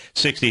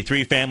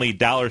 5.63. Family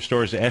Dollar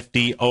Stores,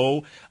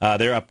 FDO,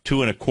 they're up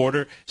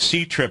 2.25.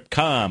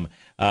 C-Trip.com,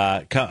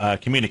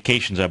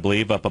 Communications, I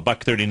believe, up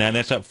 $1.39.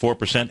 That's up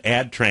 4%.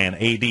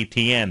 Adtran,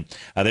 ADTN,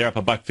 they're up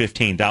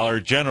 $1.15. Dollar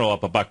General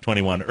up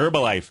 $1.21.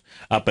 Herbalife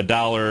up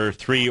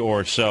 $1.03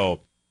 or so.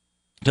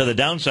 To the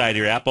downside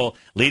here, Apple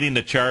leading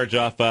the charge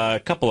off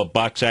a couple of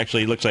bucks.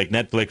 Actually, it looks like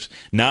Netflix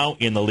now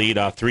in the lead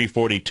off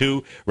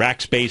 $3.42.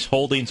 Rackspace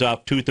Holdings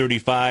off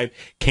 $2.35.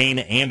 Kane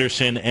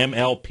Anderson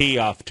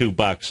MLP off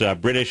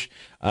 $2. British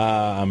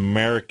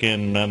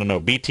American, I don't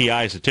know,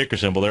 BTI is the ticker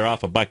symbol. They're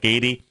off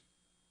 $1.80.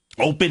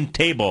 Open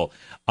Table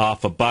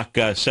off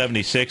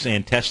 $1.76,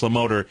 and Tesla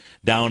Motor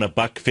down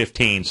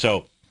 $1.15.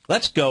 So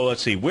let's go.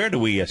 Let's see. Where do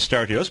we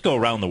start here? Let's go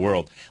around the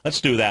world.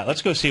 Let's do that.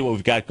 Let's go see what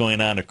we've got going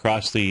on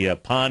across the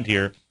pond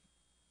here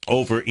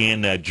over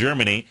in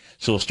Germany.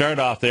 So we'll start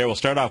off there. We'll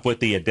start off with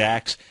the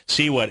DAX,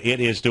 see what it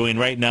is doing.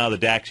 Right now, the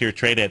DAX here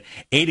trade at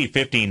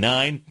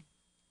 80.59.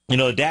 You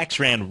know, the DAX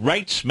ran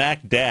right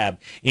smack dab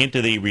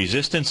into the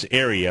resistance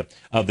area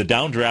of the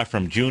downdraft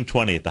from June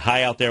 20th. The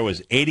high out there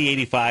was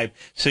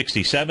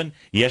 80.85.67.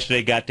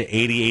 Yesterday got to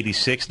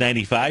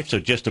 80.86.95, so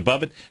just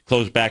above it,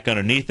 closed back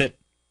underneath it.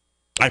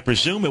 I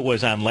presume it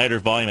was on lighter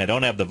volume. I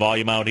don't have the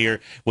volume out here.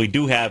 What we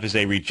do have is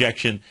a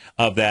rejection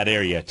of that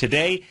area.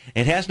 Today,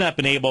 it has not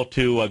been able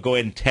to go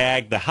ahead and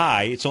tag the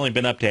high. It's only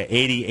been up to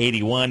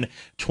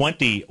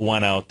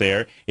 80.81.21 out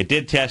there. It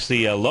did test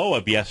the low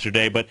of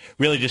yesterday, but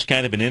really just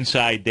kind of an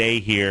inside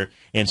day here.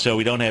 And so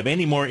we don't have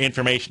any more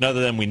information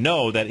other than we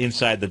know that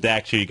inside the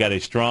DAX here you got a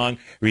strong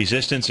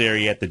resistance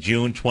area at the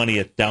June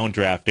 20th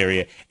downdraft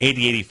area,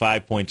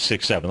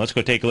 80.85.67. Let's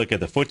go take a look at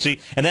the FTSE.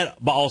 And that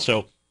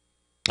also,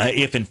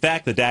 if, in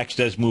fact, the DAX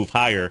does move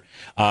higher,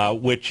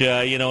 which,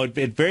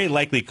 it very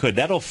likely could,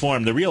 that'll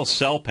form the real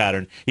sell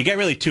pattern. You got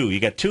really two. You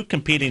got two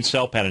competing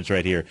sell patterns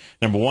right here.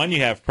 Number one,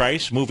 you have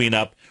price moving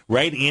up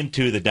right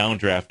into the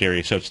downdraft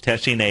area. So it's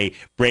testing a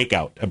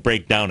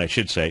breakdown, I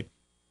should say.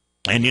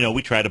 And,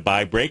 we try to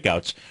buy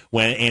breakouts.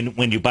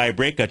 When you buy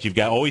breakouts, you've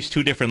got always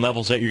two different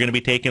levels that you're going to be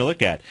taking a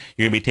look at.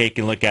 You're going to be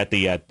taking a look at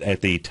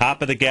the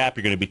top of the gap.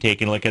 You're going to be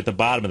taking a look at the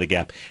bottom of the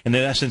gap. And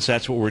in essence,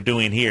 that's what we're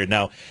doing here.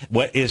 Now,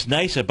 what is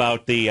nice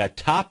about the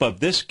top of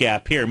this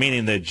gap here,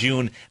 meaning the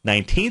June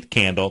 19th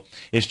candle,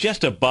 is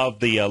just above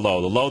the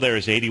low. The low there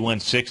is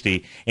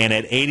 81.60, and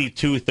at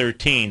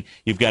 82.13,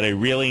 you've got a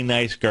really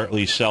nice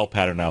Gartley sell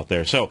pattern out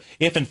there. So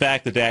if, in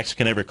fact, the DAX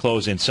can ever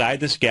close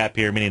inside this gap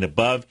here, meaning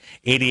above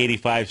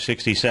 80.85.67,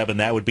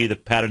 that would be the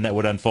pattern that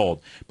would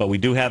unfold. But we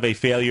do have a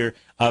failure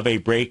of a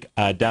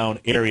breakdown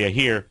area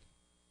here,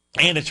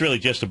 and it's really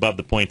just above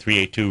the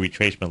 0.382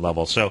 retracement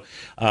level. So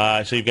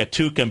you've got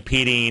two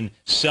competing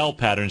sell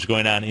patterns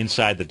going on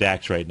inside the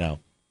DAX right now.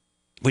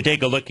 We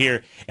take a look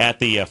here at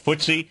the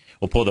FTSE.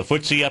 We'll pull the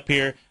FTSE up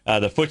here.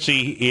 The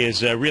FTSE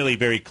is really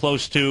very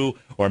close to,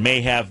 or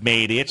may have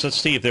made its. Let's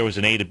see if there was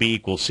an A to B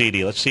equals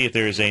CD. Let's see if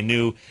there is a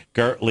new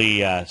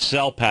Gartley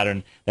sell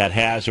pattern that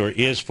has or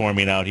is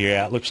forming out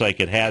here. It looks like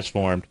it has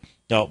formed.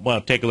 Oh,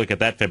 well, take a look at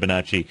that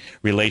Fibonacci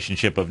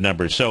relationship of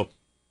numbers. So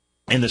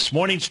in this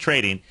morning's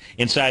trading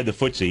inside the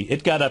FTSE,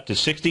 it got up to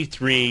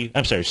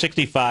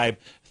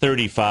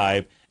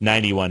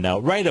 65.35.91. Now,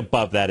 right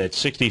above that at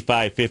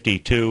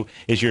 65.52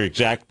 is your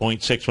exact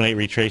 0.618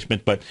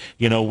 retracement. But,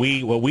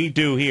 what we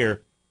do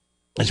here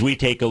is we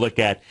take a look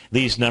at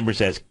these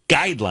numbers as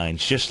guidelines,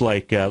 just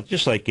like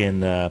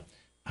in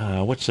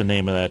what's the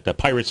name of that? The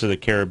Pirates of the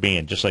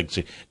Caribbean, just like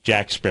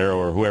Jack Sparrow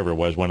or whoever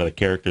was one of the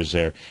characters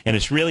there. And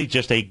it's really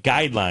just a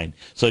guideline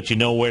so that you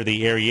know where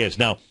the area is.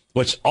 Now,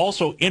 what's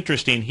also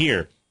interesting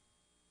here,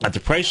 at the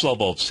price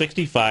level of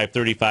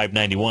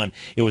 65.35.91,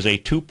 it was a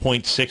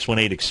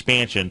 2.618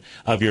 expansion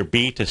of your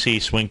B to C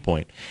swing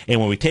point. And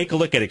when we take a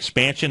look at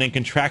expansion and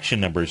contraction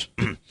numbers,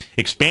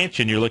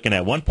 expansion, you're looking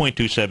at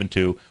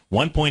 1.272,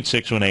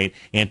 1.618,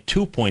 and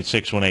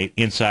 2.618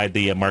 inside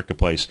the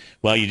marketplace.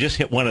 Well, you just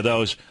hit one of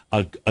those,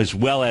 as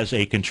well as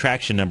a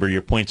contraction number,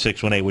 your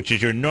 0.618, which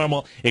is your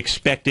normal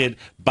expected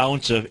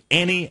bounce of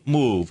any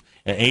move,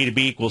 A to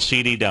B equals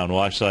CD down,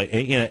 or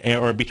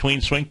between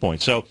swing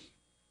points. So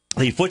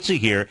the FTSE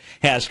here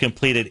has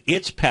completed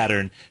its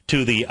pattern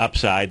to the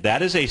upside.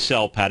 That is a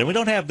sell pattern. We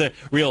don't have the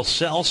real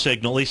sell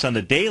signal, at least on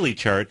the daily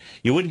chart.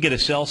 You wouldn't get a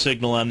sell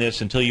signal on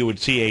this until you would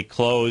see a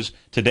close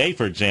today,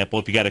 for example.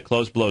 If you got a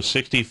close below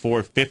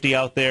 64.50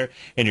 out there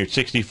and you're at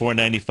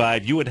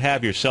 64.95, you would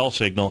have your sell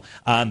signal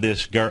on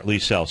this Gartley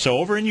sell. So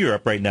over in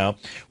Europe right now,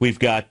 we've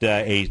got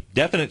a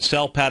definite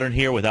sell pattern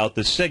here without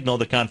the signal,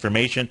 the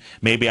confirmation,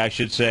 maybe I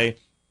should say.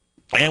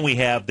 And we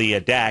have the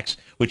DAX,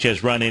 which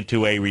has run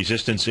into a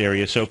resistance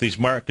area. So if these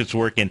markets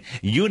work in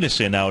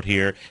unison out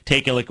here,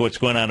 taking a look at what's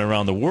going on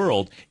around the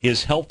world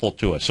is helpful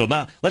to us. So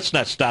now let's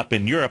not stop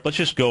in Europe. Let's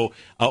just go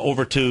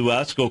over to,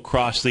 let's go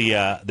across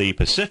the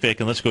Pacific,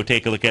 and let's go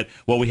take a look at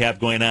what we have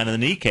going on in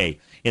the Nikkei.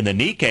 In the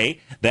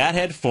Nikkei, that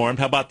had formed,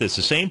 how about this,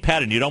 the same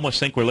pattern. You'd almost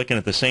think we're looking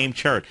at the same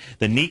chart.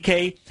 The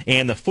Nikkei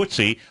and the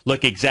FTSE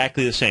look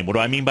exactly the same. What do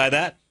I mean by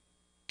that?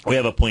 We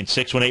have a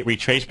 0.618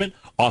 retracement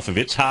off of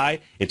its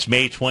high. It's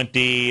May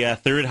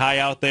 23rd high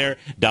out there,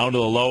 down to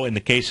the low. In the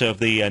case of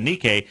the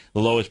Nikkei, the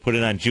low is put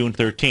in on June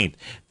 13th.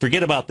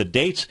 Forget about the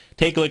dates.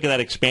 Take a look at that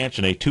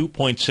expansion, a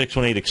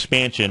 2.618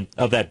 expansion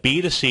of that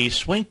B to C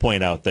swing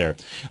point out there.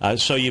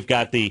 So you've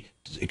got the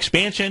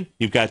expansion,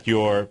 you've got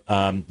your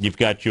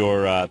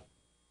 0.618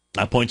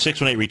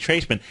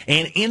 retracement,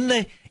 and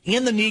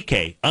in the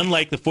Nikkei,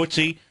 unlike the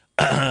FTSE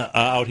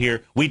out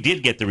here, we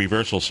did get the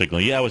reversal signal.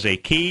 Yeah, it was a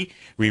key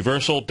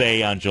reversal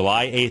day on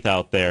July 8th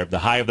out there. The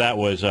high of that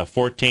was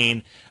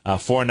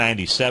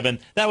 14,497.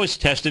 That was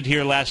tested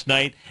here last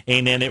night,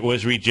 and then it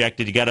was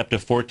rejected. You got up to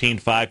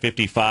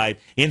 14,555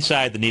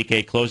 inside the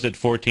Nikkei, closed at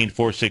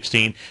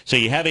 14,416. So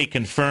you have a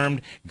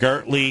confirmed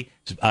Gartley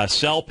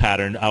sell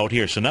pattern out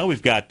here. So now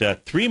we've got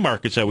three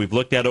markets that we've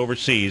looked at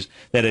overseas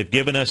that have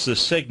given us the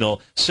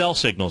signal, sell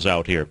signals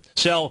out here.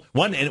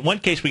 In one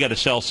case, we got a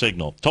sell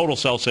signal, total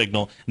sell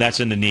signal, and that's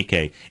in the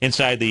Nikkei.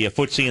 Inside the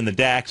FTSE and the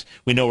DAX,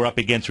 we know we're up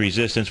against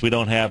resistance. We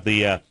don't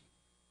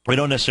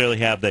necessarily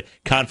have the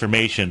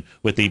confirmation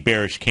with the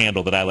bearish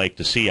candle that I like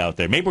to see out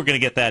there. Maybe we're going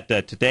to get that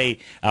today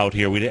out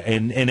here.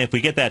 And if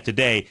we get that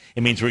today,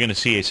 it means we're going to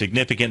see a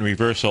significant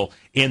reversal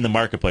in the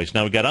marketplace.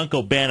 Now, we've got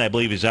Uncle Ben, I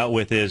believe, is out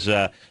with his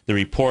the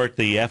report,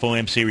 the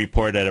FOMC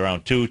report at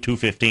around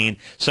 2:15,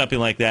 something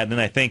like that. And then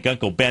I think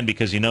Uncle Ben,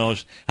 because he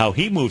knows how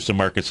he moves the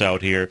markets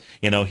out here,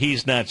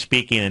 he's not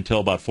speaking until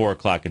about 4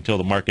 o'clock, until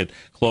the market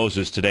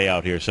closes today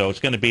out here. So it's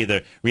going to be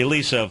the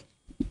release of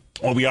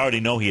well, we already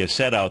know he has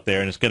said out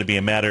there, and it's going to be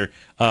a matter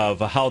of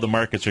how the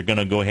markets are going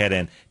to go ahead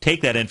and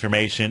take that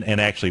information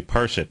and actually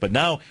parse it. But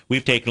now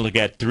we've taken a look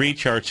at three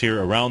charts here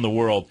around the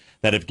world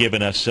that have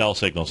given us sell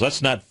signals.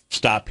 Let's not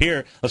stop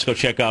here. Let's go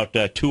check out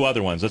two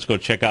other ones. Let's go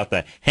check out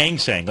the Hang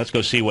Seng. Let's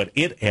go see what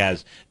it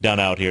has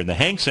done out here. And the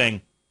Hang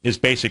Seng is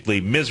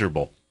basically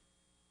miserable.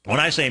 When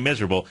I say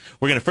miserable,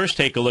 we're going to first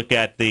take a look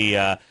at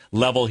the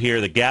level here,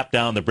 the gap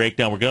down, the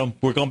breakdown.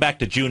 We're going back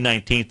to June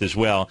 19th as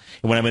well.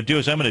 And what I'm going to do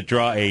is I'm going to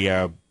draw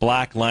a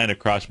black line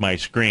across my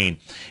screen.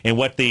 And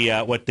what the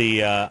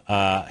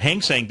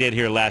Hang Seng did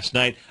here last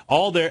night,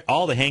 all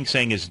the Hang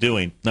Seng is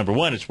doing, number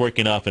one, it's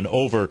working off an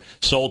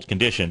oversold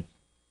condition.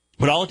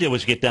 But all it did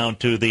was get down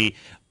to the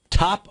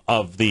top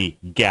of the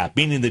gap,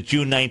 meaning the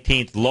June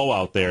 19th low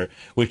out there,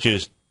 which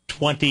is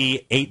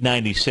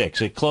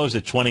 28.96. It closed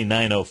at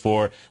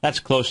 29.04. That's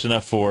close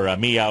enough for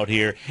me out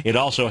here. It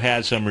also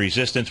has some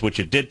resistance, which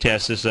it did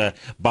test. This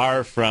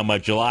bar from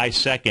July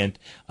 2nd,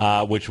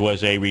 which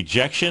was a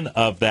rejection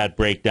of that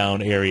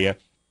breakdown area.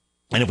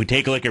 And if we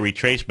take a look at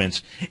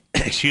retracements,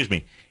 excuse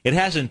me, it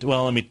hasn't.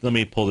 Well, let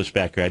me pull this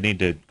back here. I need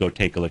to go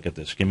take a look at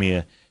this. Give me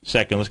a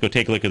second. Let's go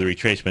take a look at the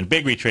retracement.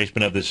 Big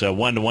retracement of this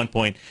 1 to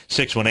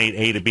 1.618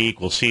 A to B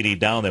equals CD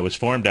down that was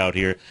formed out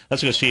here.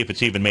 Let's go see if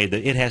it's even made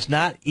it has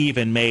not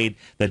even made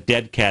the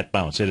dead cat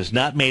bounce. It has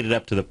not made it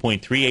up to the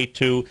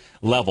 0.382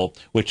 level,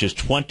 which is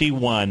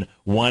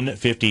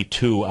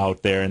 21,152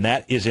 out there, and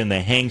that is in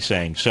the Hang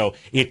Seng. So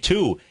it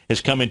too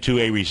has come into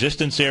a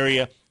resistance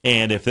area.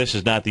 And if this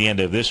is not the end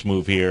of this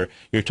move here,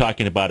 you're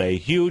talking about a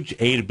huge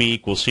A to B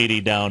equals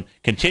CD down,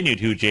 continued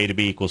huge A to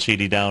B equals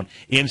CD down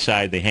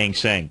inside the Hang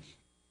Seng.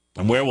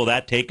 And where will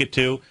that take it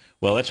to?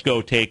 Well, let's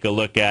go take a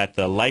look at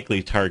the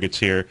likely targets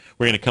here.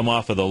 We're going to come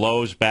off of the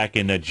lows back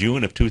in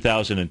June of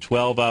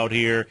 2012 out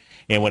here.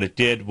 And what it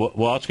did,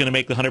 well, it's going to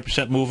make the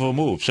 100% move of a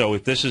move. So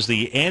if this is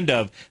the end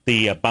of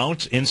the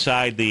bounce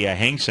inside the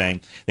Hang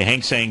Seng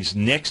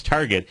next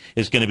target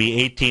is going to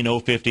be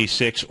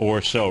 18,056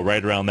 or so,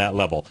 right around that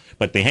level.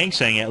 But the Hang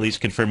Seng at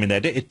least confirming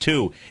that it,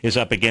 too, is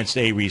up against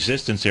a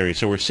resistance area.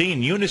 So we're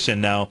seeing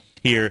unison now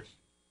here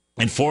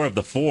in 4 of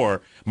the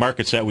 4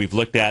 markets that we've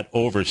looked at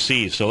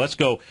overseas. So let's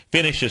go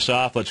finish this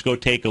off. Let's go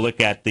take a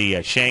look at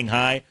the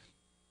Shanghai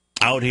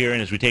out here.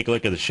 And as we take a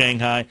look at the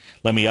Shanghai,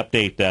 let me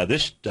update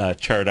this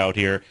chart out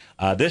here.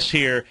 This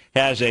here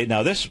has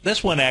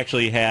this one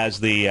actually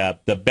has the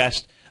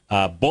best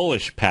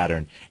bullish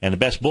pattern, and the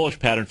best bullish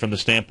pattern from the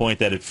standpoint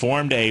that it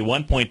formed a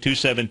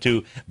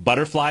 1.272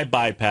 butterfly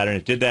buy pattern.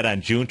 It did that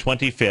on June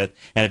 25th,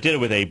 and it did it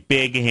with a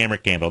big hammer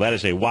candle. That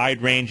is a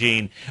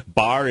wide-ranging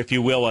bar, if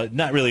you will,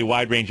 not really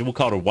wide-ranging, we'll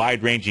call it a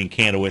wide-ranging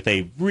candle with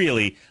a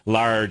really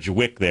large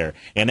wick there.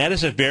 And that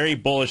is a very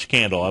bullish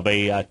candle of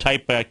a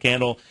type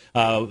candle.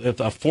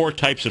 4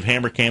 types of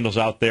hammer candles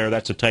out there.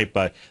 That's a type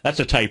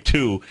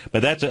 2,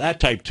 but that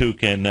type 2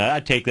 can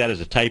I'd take that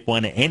as a type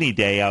 1 any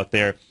day out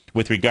there,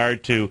 with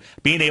regard to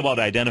being able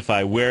to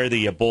identify where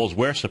the bulls,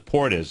 where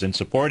support is. And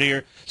support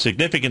here,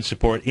 significant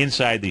support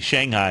inside the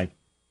Shanghai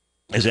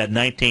is at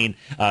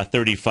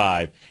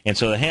 1935. And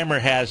so the hammer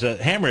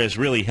has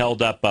really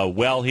held up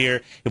well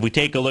here. If we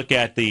take a look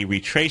at the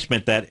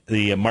retracement that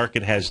the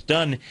market has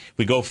done,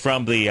 we go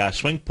from the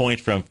swing point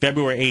from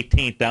February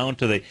 18th down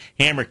to the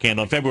hammer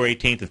candle on February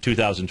 18th of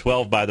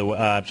 2012,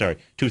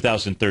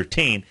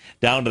 2013,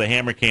 down to the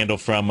hammer candle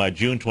from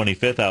June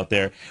 25th out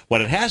there.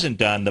 What it hasn't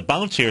done, the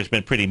bounce here has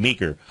been pretty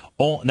meager.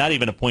 Not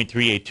even a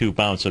 0.382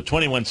 bounce. So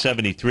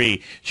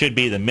 2173 should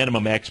be the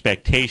minimum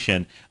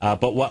expectation.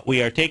 But what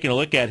we are taking a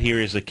look at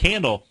here is the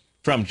candle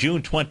from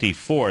June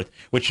 24th,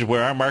 which is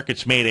where our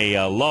markets made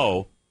a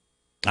low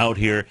out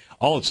here.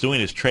 All it's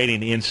doing is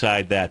trading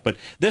inside that. But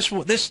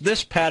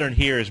this pattern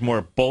here is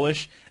more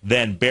bullish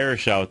than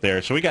bearish out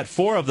there. So we got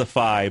 4 of the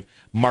 5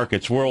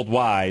 markets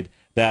worldwide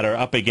that are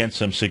up against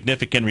some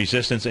significant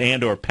resistance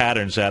and or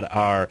patterns that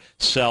are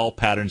sell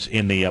patterns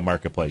in the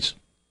marketplace.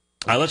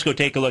 Let's go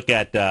take a look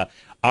at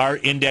our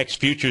index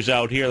futures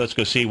out here. Let's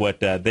go see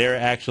what they're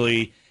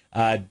actually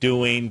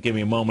doing. Give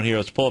me a moment here.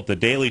 Let's pull up the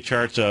daily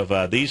charts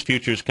of these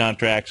futures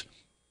contracts.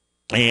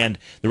 And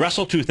the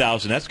Russell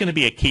 2000, that's going to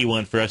be a key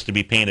one for us to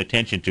be paying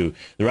attention to.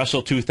 The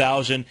Russell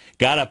 2000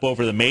 got up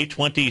over the May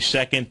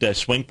 22nd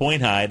swing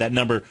point high, that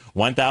number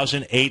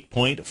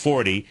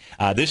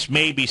 1,008.40. This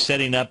may be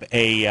setting up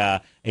a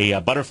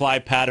butterfly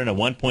pattern, a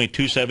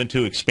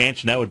 1.272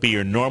 expansion. That would be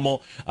your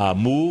normal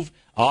move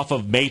off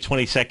of May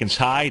 22nd's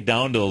high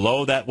down to the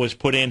low that was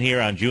put in here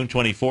on June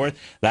 24th.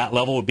 That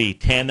level would be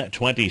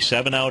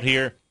 1027 out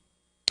here.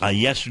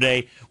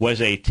 Yesterday was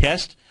a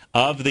test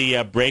of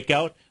the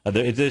breakout.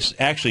 This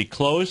actually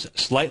closed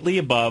slightly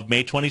above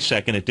May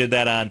 22nd. It did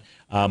that on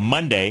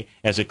Monday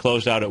as it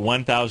closed out at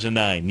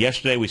 1,009.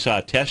 Yesterday we saw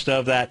a test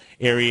of that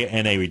area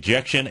and a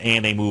rejection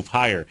and a move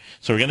higher.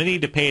 So we're going to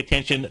need to pay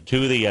attention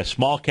to the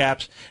small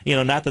caps.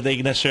 Not that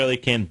they necessarily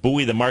can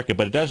buoy the market,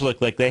 but it does look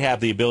like they have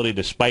the ability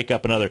to spike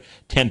up another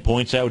 10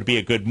 points. That would be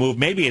a good move.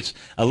 Maybe it's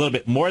a little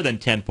bit more than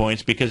 10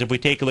 points because if we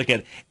take a look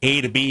at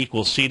A to B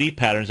equals CD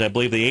patterns, I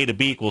believe the A to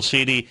B equals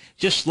CD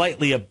just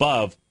slightly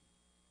above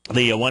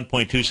the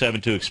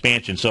 1.272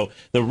 expansion. So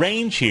the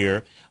range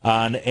here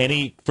on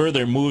any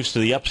further moves to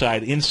the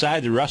upside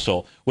inside the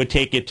Russell would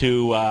take it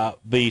to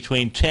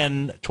between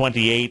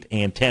 1028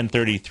 and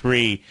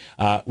 1033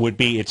 would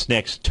be its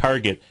next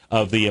target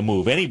of the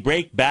move. Any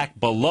break back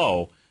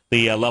below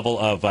the level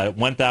of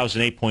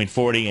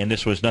 1,008.40, and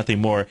this was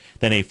nothing more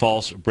than a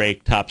false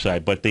break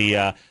topside. But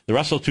the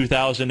Russell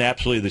 2000,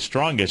 absolutely the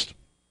strongest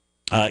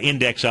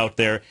index out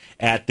there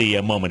at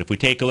the moment. If we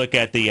take a look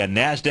at the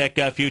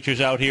NASDAQ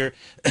futures out here,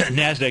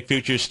 NASDAQ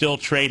futures still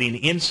trading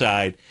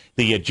inside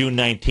the June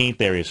 19th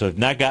area. So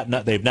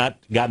they've not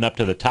gotten up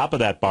to the top of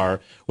that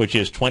bar, which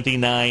is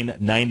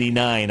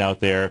 29.99 out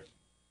there.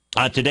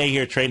 Today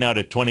here trading out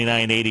at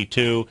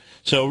 29.82,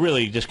 so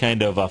really just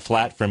kind of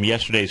flat from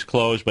yesterday's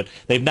close, but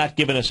they've not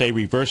given us a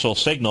reversal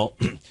signal.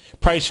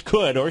 Price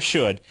could or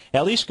should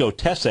at least go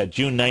test that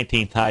June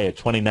 19th high at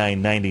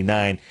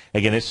 29.99.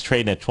 Again, it's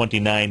trading at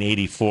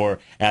 29.84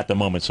 at the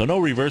moment, so no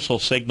reversal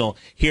signal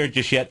here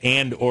just yet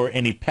and or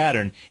any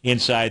pattern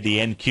inside the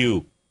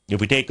NQ.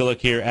 If we take a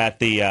look here at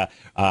the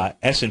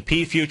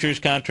S&P futures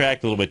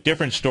contract, a little bit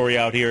different story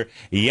out here.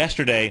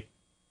 Yesterday,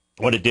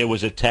 what it did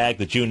was it tagged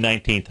the June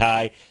 19th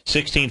high.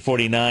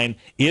 1649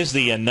 is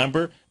the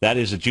number. That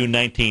is the June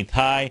 19th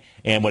high.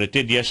 And what it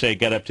did yesterday, it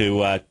got up to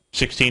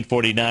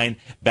 1649,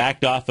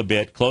 backed off a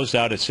bit, closed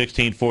out at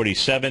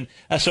 1647.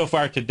 So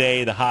far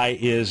today, the high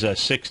is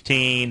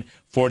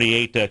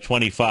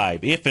 1648.25.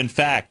 If, in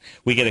fact,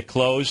 we get a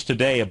close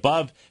today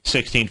above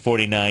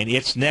 1649,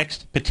 its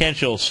next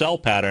potential sell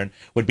pattern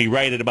would be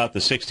right at about the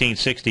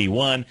 1661,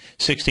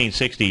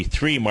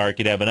 1663 mark.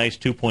 You'd have a nice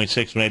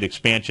 2.618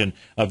 expansion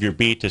of your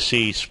B to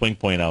C swing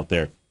point out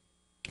there.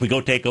 We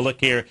go take a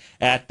look here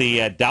at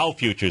the Dow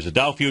futures. The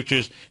Dow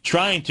futures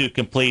trying to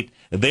complete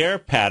their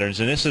patterns,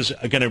 and this is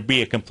going to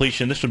be a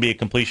completion. This would be a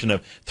completion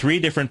of three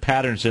different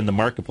patterns in the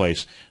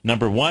marketplace.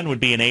 Number one would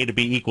be an A to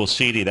B equals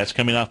CD. That's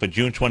coming off of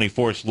June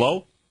 24th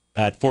low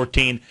at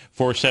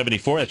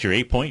 14,474. That's your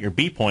A point. Your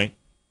B point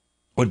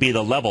would be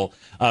the level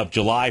of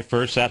July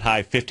 1st, that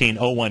high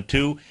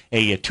 15,012,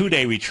 a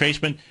two-day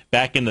retracement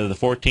back into the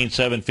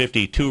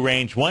 14,752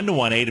 range.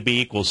 1-to-1 A to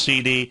B equals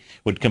CD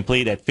would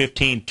complete at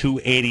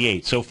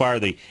 15,288. So far,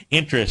 the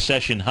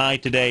intra-session high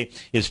today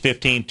is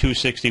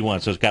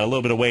 15,261, so it's got a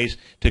little bit of ways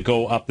to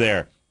go up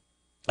there.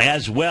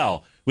 As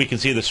well, we can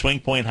see the swing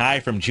point high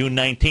from June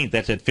 19th.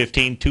 That's at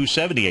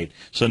 15,278.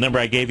 So the number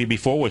I gave you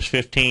before was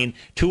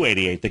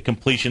 15,288, the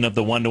completion of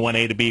the 1-to-1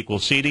 A to B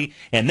equals CD.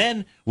 And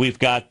then we've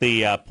got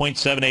the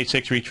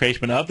 0.786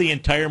 retracement of the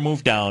entire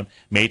move down,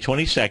 May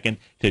 22nd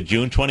to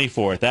June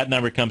 24th. That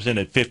number comes in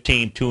at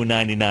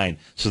 15,299.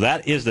 So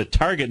that is the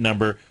target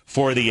number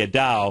for the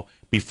Dow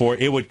before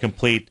it would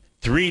complete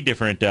three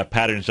different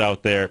patterns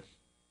out there.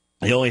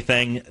 The only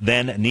thing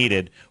then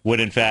needed would,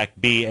 in fact,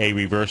 be a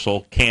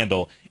reversal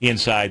candle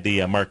inside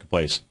the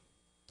marketplace.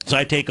 So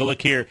I take a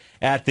look here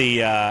at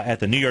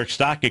the New York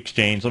Stock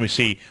Exchange. Let me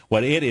see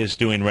what it is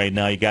doing right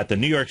now. You got the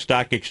New York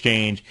Stock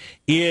Exchange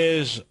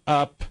is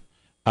up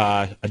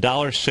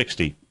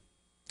 $1.60.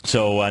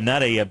 So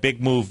not a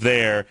big move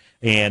there,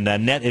 and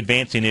net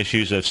advancing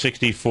issues of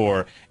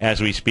 64 as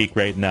we speak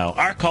right now.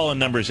 Our call-in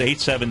number is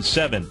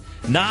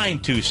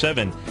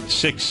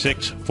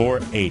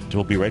 877-927-6648.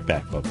 We'll be right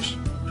back, folks.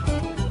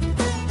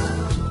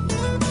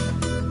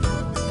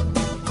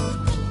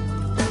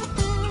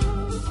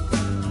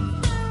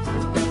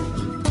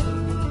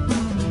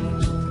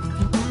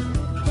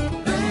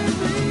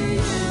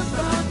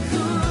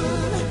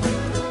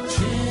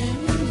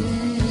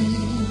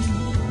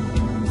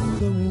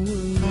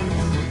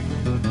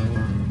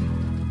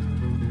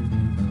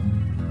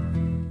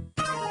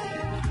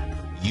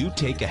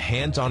 Take a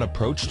hands-on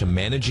approach to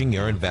managing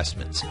your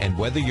investments, and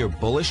whether you're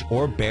bullish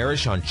or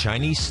bearish on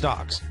Chinese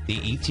stocks, the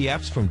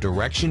ETFs from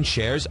Direction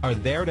Shares are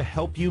there to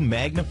help you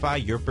magnify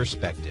your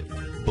perspective.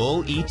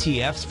 bull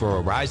ETFs for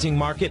a rising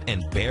market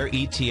and bear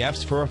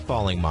ETFs for a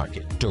falling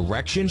market.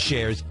 Direction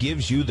Shares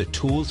gives you the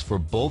tools for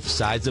both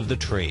sides of the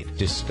trade.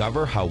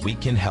 Discover how we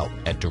can help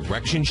at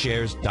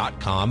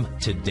DirectionShares.com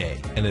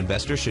today. An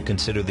investor should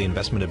consider the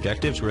investment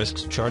objectives,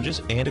 risks,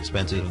 charges, and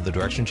expenses of the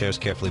Direction Shares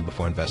carefully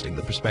before investing.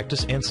 The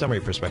prospectus and summary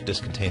prospectus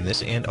contain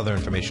this and other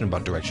information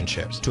about Direction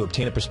Shares. To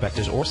obtain a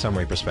prospectus or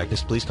summary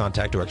prospectus, please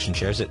contact Direction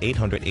Shares at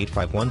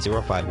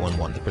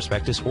 800-851-0511. The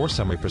prospectus or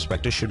summary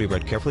prospectus should be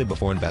read carefully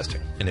before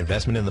investing. An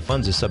investment in the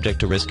funds is subject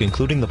to risk,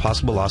 including the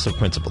possible loss of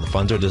principal. The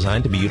funds are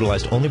designed to be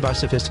utilized only by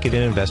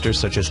sophisticated investors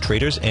such as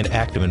traders and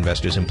active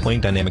investors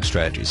employing dynamic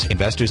strategies.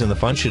 Investors in the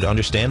fund should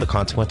understand the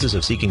consequences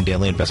of seeking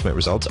daily investment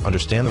results,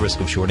 understand the risk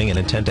of shorting, and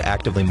intend to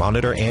actively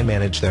monitor and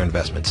manage their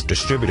investments.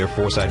 Distributor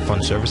Foresight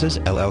Fund Services,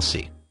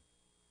 LLC.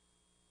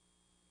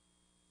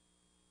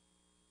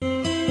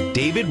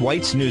 David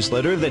White's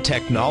newsletter, The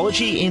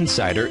Technology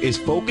Insider, is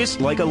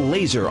focused like a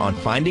laser on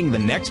finding the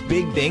next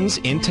big things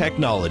in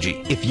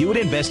technology. If you had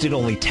invested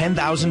only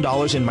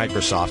 $10,000 in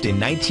Microsoft in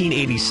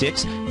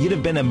 1986, you'd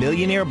have been a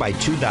millionaire by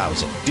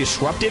 2000.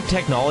 Disruptive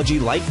technology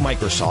like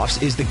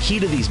Microsoft's is the key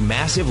to these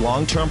massive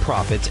long-term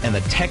profits, and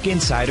the Tech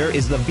Insider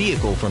is the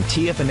vehicle from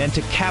TFNN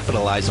to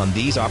capitalize on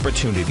these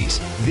opportunities.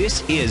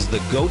 This is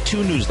the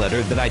go-to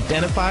newsletter that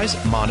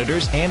identifies,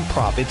 monitors, and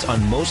profits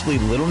on mostly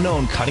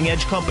little-known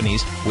cutting-edge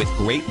companies with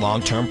great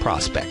long-term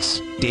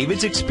prospects.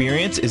 David's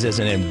experience is as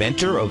an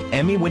inventor of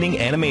Emmy-winning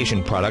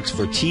animation products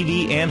for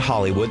TV and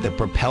Hollywood that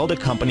propelled a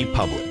company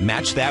public.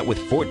 Match that with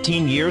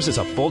 14 years as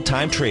a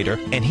full-time trader,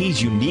 and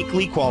he's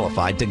uniquely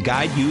qualified to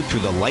guide you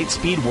through the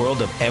light-speed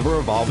world of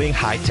ever-evolving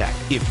high-tech.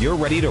 If you're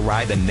ready to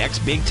ride the next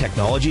big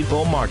technology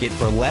bull market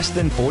for less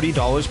than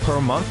 $40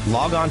 per month,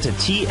 log on to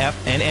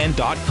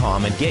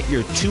TFNN.com and get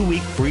your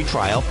 2-week free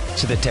trial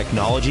to the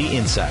Technology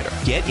Insider.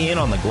 Get in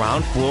on the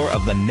ground floor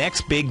of the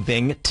next big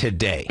thing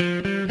today.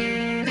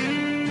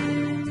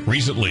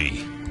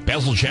 Recently,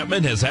 Basil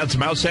Chapman has had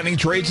some outstanding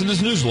trades in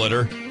his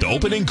newsletter, The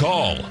Opening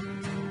Call.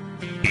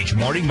 Each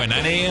morning by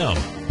 9 a.m.,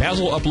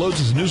 Basil uploads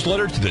his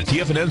newsletter to the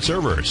TFNN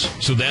servers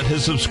so that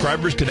his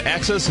subscribers can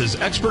access his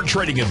expert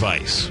trading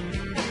advice.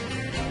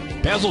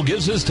 Basil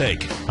gives his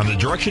take on the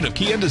direction of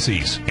key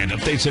indices and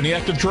updates any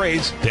active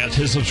trades that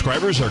his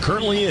subscribers are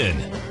currently in.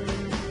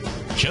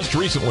 Just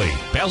recently,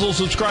 Basil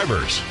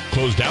subscribers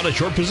closed down a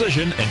short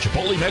position in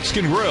Chipotle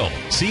Mexican Grill,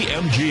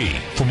 CMG,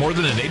 for more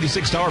than an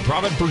 $86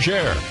 profit per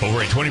share,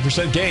 over a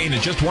 20% gain in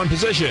just one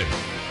position.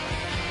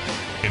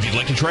 If you'd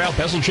like to try out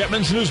Basil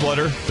Chapman's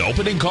newsletter, The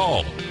Opening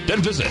Call,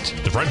 then visit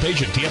the front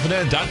page at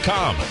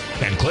TFNN.com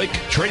and click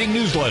Trading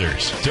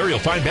Newsletters. There you'll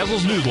find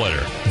Basil's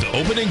newsletter, The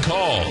Opening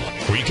Call,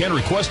 where you can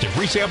request a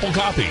free sample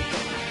copy.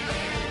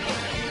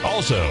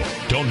 Also,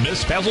 don't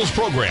miss Basil's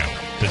program,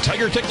 The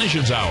Tiger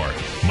Technicians Hour,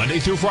 Monday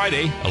through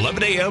Friday,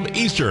 11 a.m.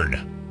 Eastern,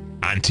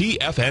 on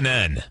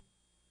TFNN.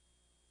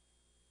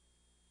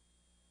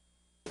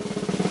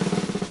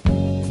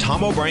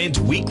 Tom O'Brien's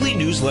weekly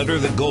newsletter,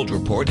 The Gold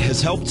Report,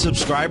 has helped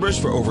subscribers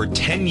for over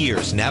 10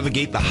 years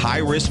navigate the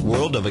high-risk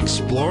world of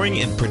exploring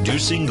and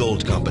producing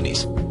gold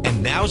companies.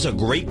 And now's a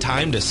great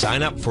time to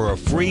sign up for a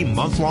free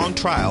month-long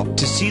trial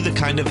to see the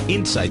kind of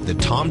insight that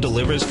Tom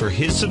delivers for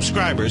his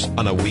subscribers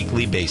on a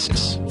weekly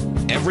basis.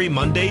 Every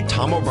Monday,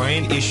 Tom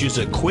O'Brien issues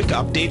a quick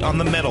update on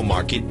the metal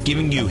market,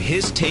 giving you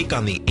his take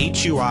on the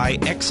HUI,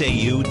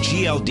 XAU,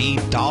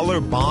 GLD,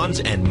 dollar, bonds,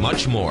 and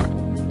much more.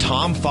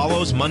 Tom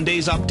follows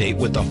Monday's update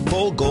with a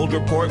full gold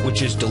report,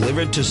 which is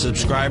delivered to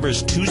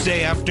subscribers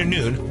Tuesday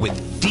afternoon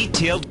with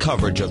detailed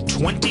coverage of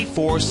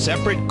 24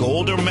 separate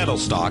gold or metal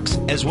stocks,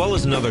 as well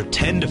as another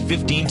 10 to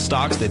 15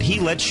 stocks that he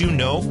lets you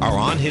know are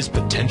on his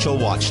potential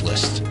watch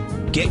list.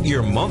 Get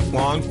your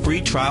month-long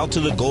free trial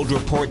to the Gold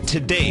Report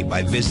today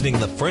by visiting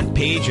the front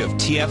page of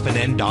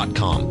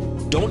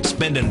TFNN.com. Don't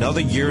spend another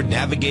year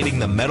navigating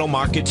the metal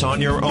markets on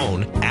your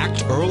own.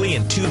 Act early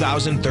in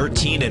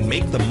 2013 and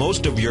make the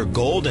most of your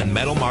gold and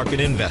metal market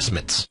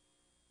investments.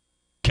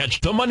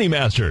 Catch the Money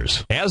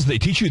Masters as they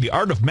teach you the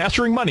art of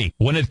mastering money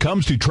when it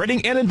comes to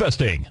trading and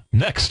investing.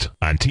 Next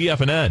on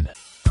TFNN.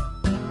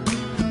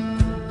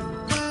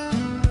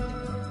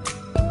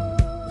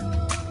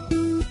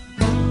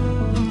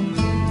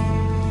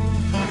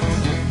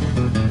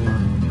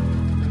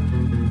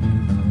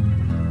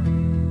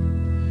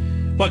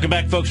 Welcome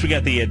back, folks. We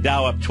got the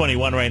Dow up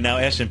 21 right now.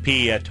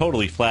 S&P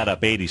totally flat,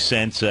 up 80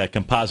 cents.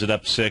 Composite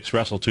up 6.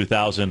 Russell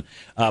 2000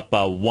 up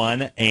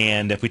 1.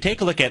 And if we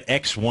take a look at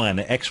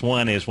X1,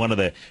 X1 is one of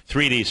the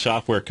 3D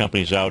software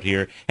companies out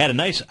here. Had a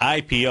nice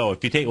IPO.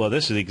 If you take, well,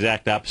 this is the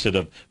exact opposite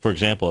of, for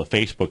example, of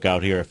Facebook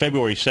out here.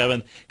 February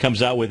 7th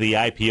comes out with the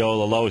IPO.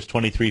 The low is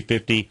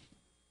 $23.50.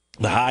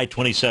 The high,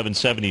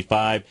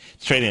 $27.75.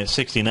 It's trading at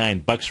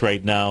 $69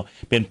 right now.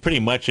 Been pretty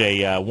much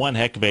a one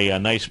heck of a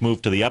nice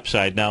move to the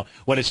upside. Now,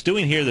 what it's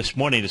doing here this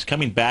morning is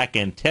coming back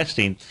and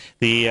testing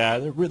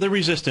the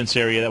resistance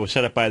area that was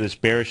set up by this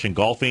bearish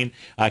engulfing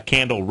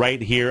candle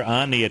right here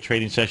on the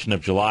trading session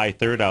of July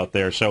 3rd out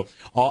there. So,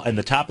 in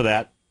the top of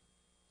that,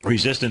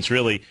 resistance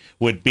really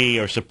would be,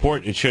 or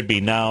support it should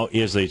be now,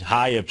 is the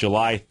high of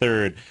July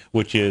 3rd,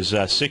 which is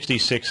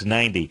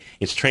 66.90.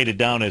 It's traded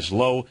down as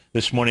low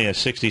this morning at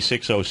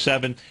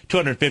 66.07.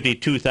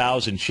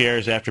 252,000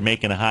 shares after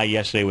making a high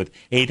yesterday with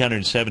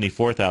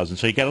 874,000.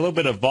 So you got a little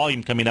bit of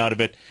volume coming out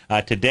of it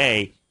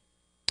today.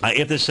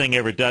 If this thing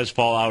ever does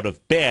fall out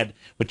of bed,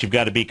 what you've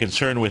got to be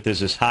concerned with is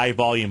this high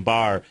volume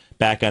bar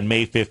back on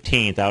May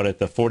 15th out at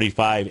the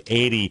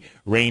 45.80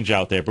 range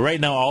out there. But right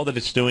now, all that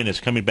it's doing is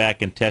coming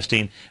back and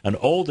testing an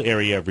old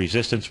area of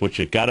resistance, which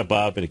it got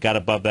above, and it got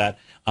above that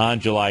on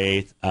July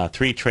 8th,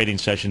 3 trading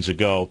sessions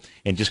ago,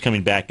 and just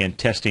coming back and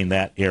testing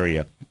that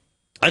area.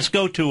 Let's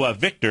go to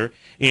Victor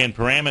in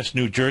Paramus,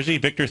 New Jersey.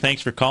 Victor,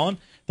 thanks for calling.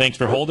 Thanks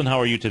for holding. How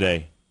are you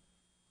today?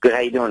 Good. How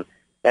you doing?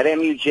 That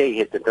MUJ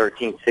hit the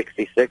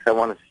 1366. I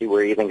want to see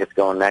where you think it's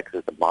going next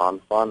as a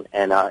bond fund.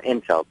 And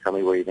Intel, tell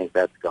me where you think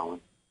that's going.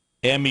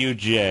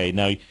 MUJ.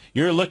 Now,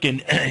 you're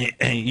looking,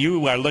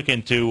 you are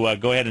looking to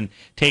go ahead and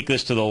take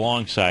this to the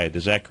long side.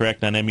 Is that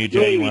correct on MUJ?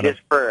 Maybe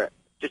just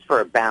for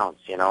a bounce,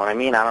 you know what I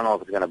mean? I don't know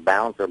if it's going to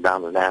bounce or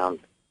bounce down.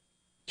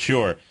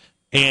 Sure.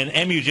 And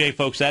MUJ,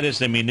 folks, that is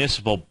the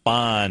municipal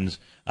bonds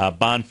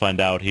bond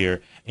fund out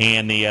here.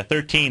 And the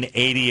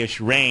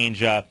 1380-ish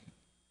range,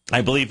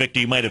 I believe, Victor,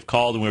 you might have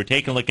called, and we were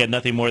taking a look at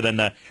nothing more than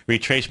the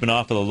retracement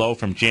off of the low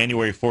from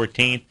January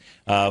 14th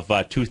of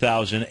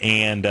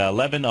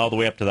 2011 all the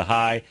way up to the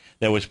high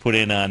that was put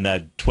in on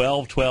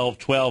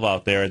 12/12/12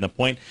 out there. And the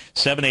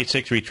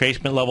 .786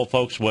 retracement level,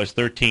 folks, was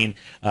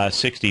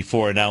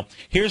 1364. Now,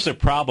 here's the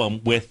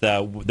problem with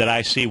that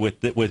I see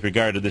with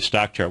regard to this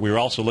stock chart. We were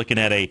also looking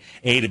at a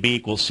to B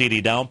equals CD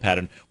down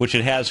pattern, which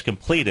it has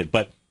completed,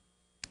 but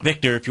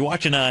Victor, if you're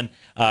watching on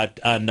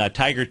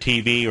Tiger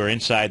TV or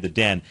Inside the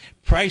Den,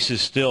 price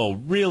is still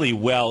really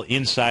well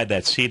inside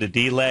that C to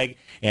D leg,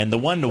 and the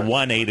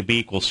 1-to-1 A to B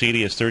equals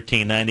CD is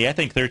 1390. I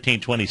think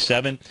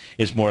 1327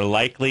 is more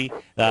likely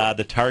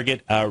the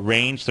target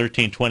range,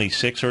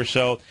 1326 or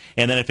so.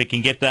 And then if it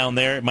can get down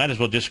there, it might as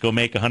well just go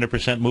make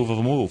 100% move of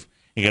a move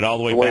and get all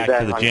the way back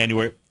to the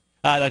January.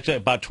 That's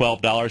about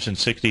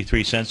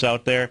 $12.63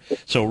 out there.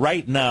 So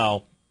right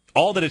now,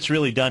 all that it's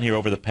really done here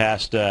over the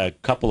past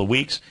couple of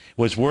weeks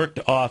was worked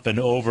off an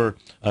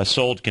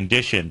oversold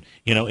condition,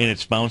 in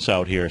its bounce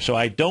out here. So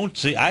I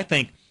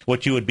think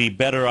what you would be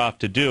better off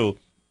to do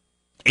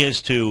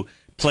is to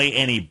play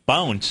any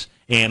bounce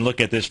and look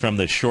at this from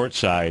the short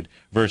side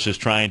versus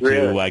trying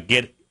to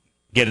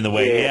get in the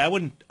way. Yeah, I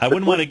wouldn't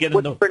want to get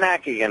in the... What's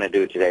Bernanke going to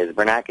do today? Is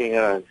Bernanke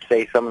going to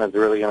say something that's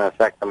really going to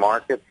affect the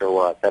markets, or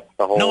what? That's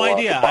the whole... No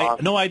idea.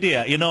 No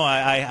idea.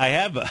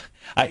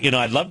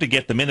 I'd love to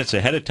get the minutes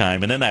ahead of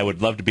time, and then I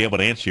would love to be able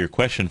to answer your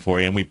question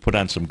for you, and we put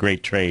on some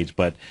great trades.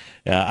 But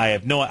I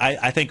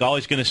think all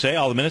he's going to say,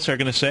 all the minutes are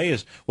going to say,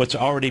 is what's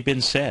already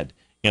been said.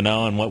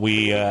 And what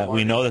we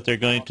know that they're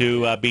going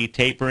to be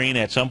tapering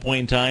at some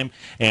point in time,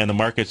 and the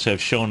markets have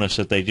shown us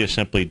that they just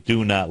simply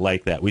do not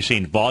like that. We've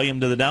seen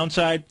volume to the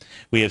downside.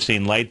 We have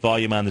seen light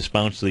volume on this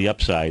bounce to the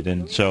upside,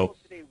 and so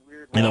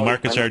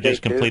markets are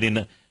just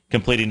completing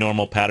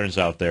normal patterns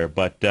out there.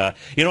 But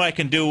I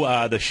can do.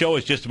 The show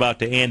is just about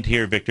to end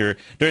here, Victor.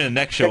 During the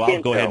next show,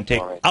 I'll go ahead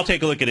and I'll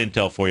take a look at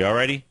Intel for you. All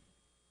righty?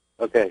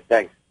 Okay,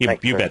 thanks.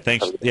 You bet.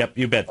 Thanks. Yep,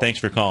 you bet. Thanks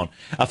for calling.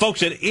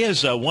 Folks, it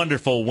is a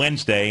wonderful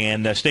Wednesday,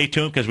 and stay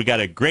tuned because we got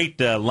a great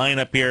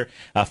lineup here.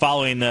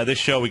 Following this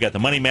show, we got the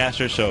Money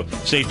Master, so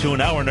stay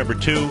tuned. Hour number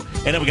 2,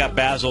 and then we got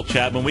Basil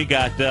Chapman. We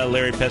got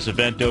Larry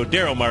Pesavento,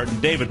 Daryl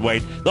Martin, David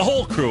White, the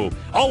whole crew.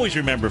 Always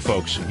remember,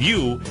 folks,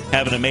 you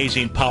have an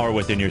amazing power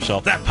within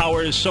yourself. That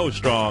power is so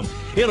strong,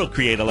 it'll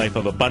create a life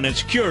of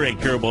abundance, cure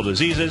incurable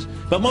diseases,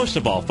 but most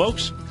of all,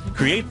 folks,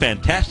 create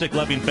fantastic,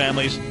 loving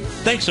families.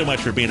 Thanks so much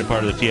for being a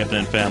part of the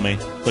TFNN family.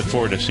 Look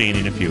forward to seeing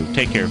you in a few.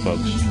 Take care,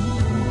 folks.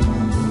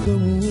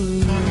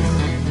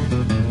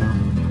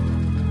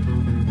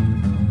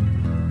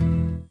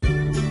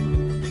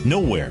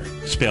 Nowhere,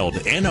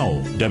 spelled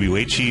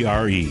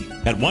N-O-W-H-E-R-E.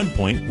 At one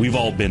point, we've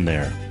all been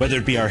there. Whether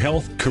it be our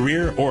health,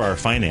 career, or our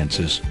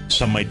finances,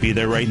 some might be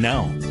there right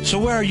now. So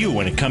where are you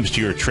when it comes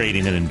to your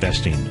trading and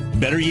investing?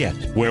 Better yet,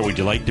 where would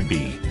you like to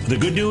be? The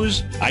good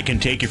news, I can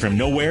take you from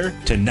nowhere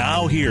to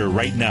now here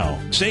right now.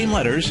 Same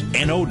letters,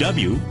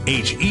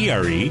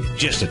 N-O-W-H-E-R-E,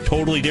 just a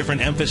totally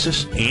different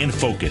emphasis and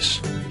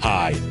focus.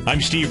 Hi,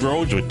 I'm Steve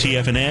Rhodes with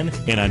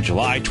TFNN, and on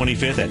July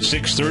 25th at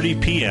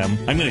 6:30 p.m.,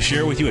 I'm going to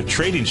share with you a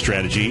trading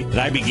strategy that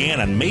I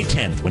began on May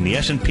 10th when the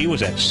S&P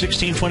was at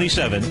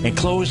 1627 and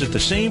closed at the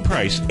same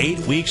price 8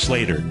 weeks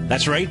later.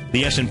 That's right,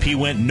 the S&P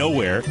went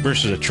nowhere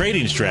versus a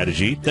trading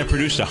strategy that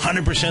produced a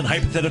 100%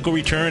 hypothetical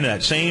return in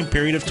that same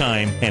period of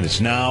time, and it's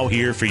now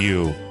here for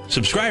you.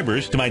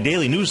 Subscribers to my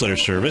daily newsletter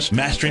service,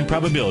 Mastering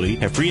Probability,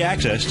 have free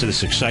access to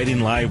this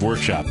exciting live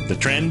workshop. The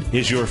trend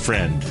is your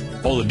friend.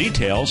 All the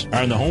details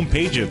are on the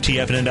homepage of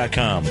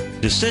TFNN.com.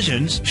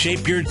 Decisions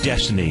shape your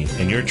destiny,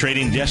 and your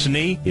trading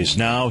destiny is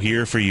now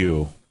here for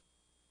you.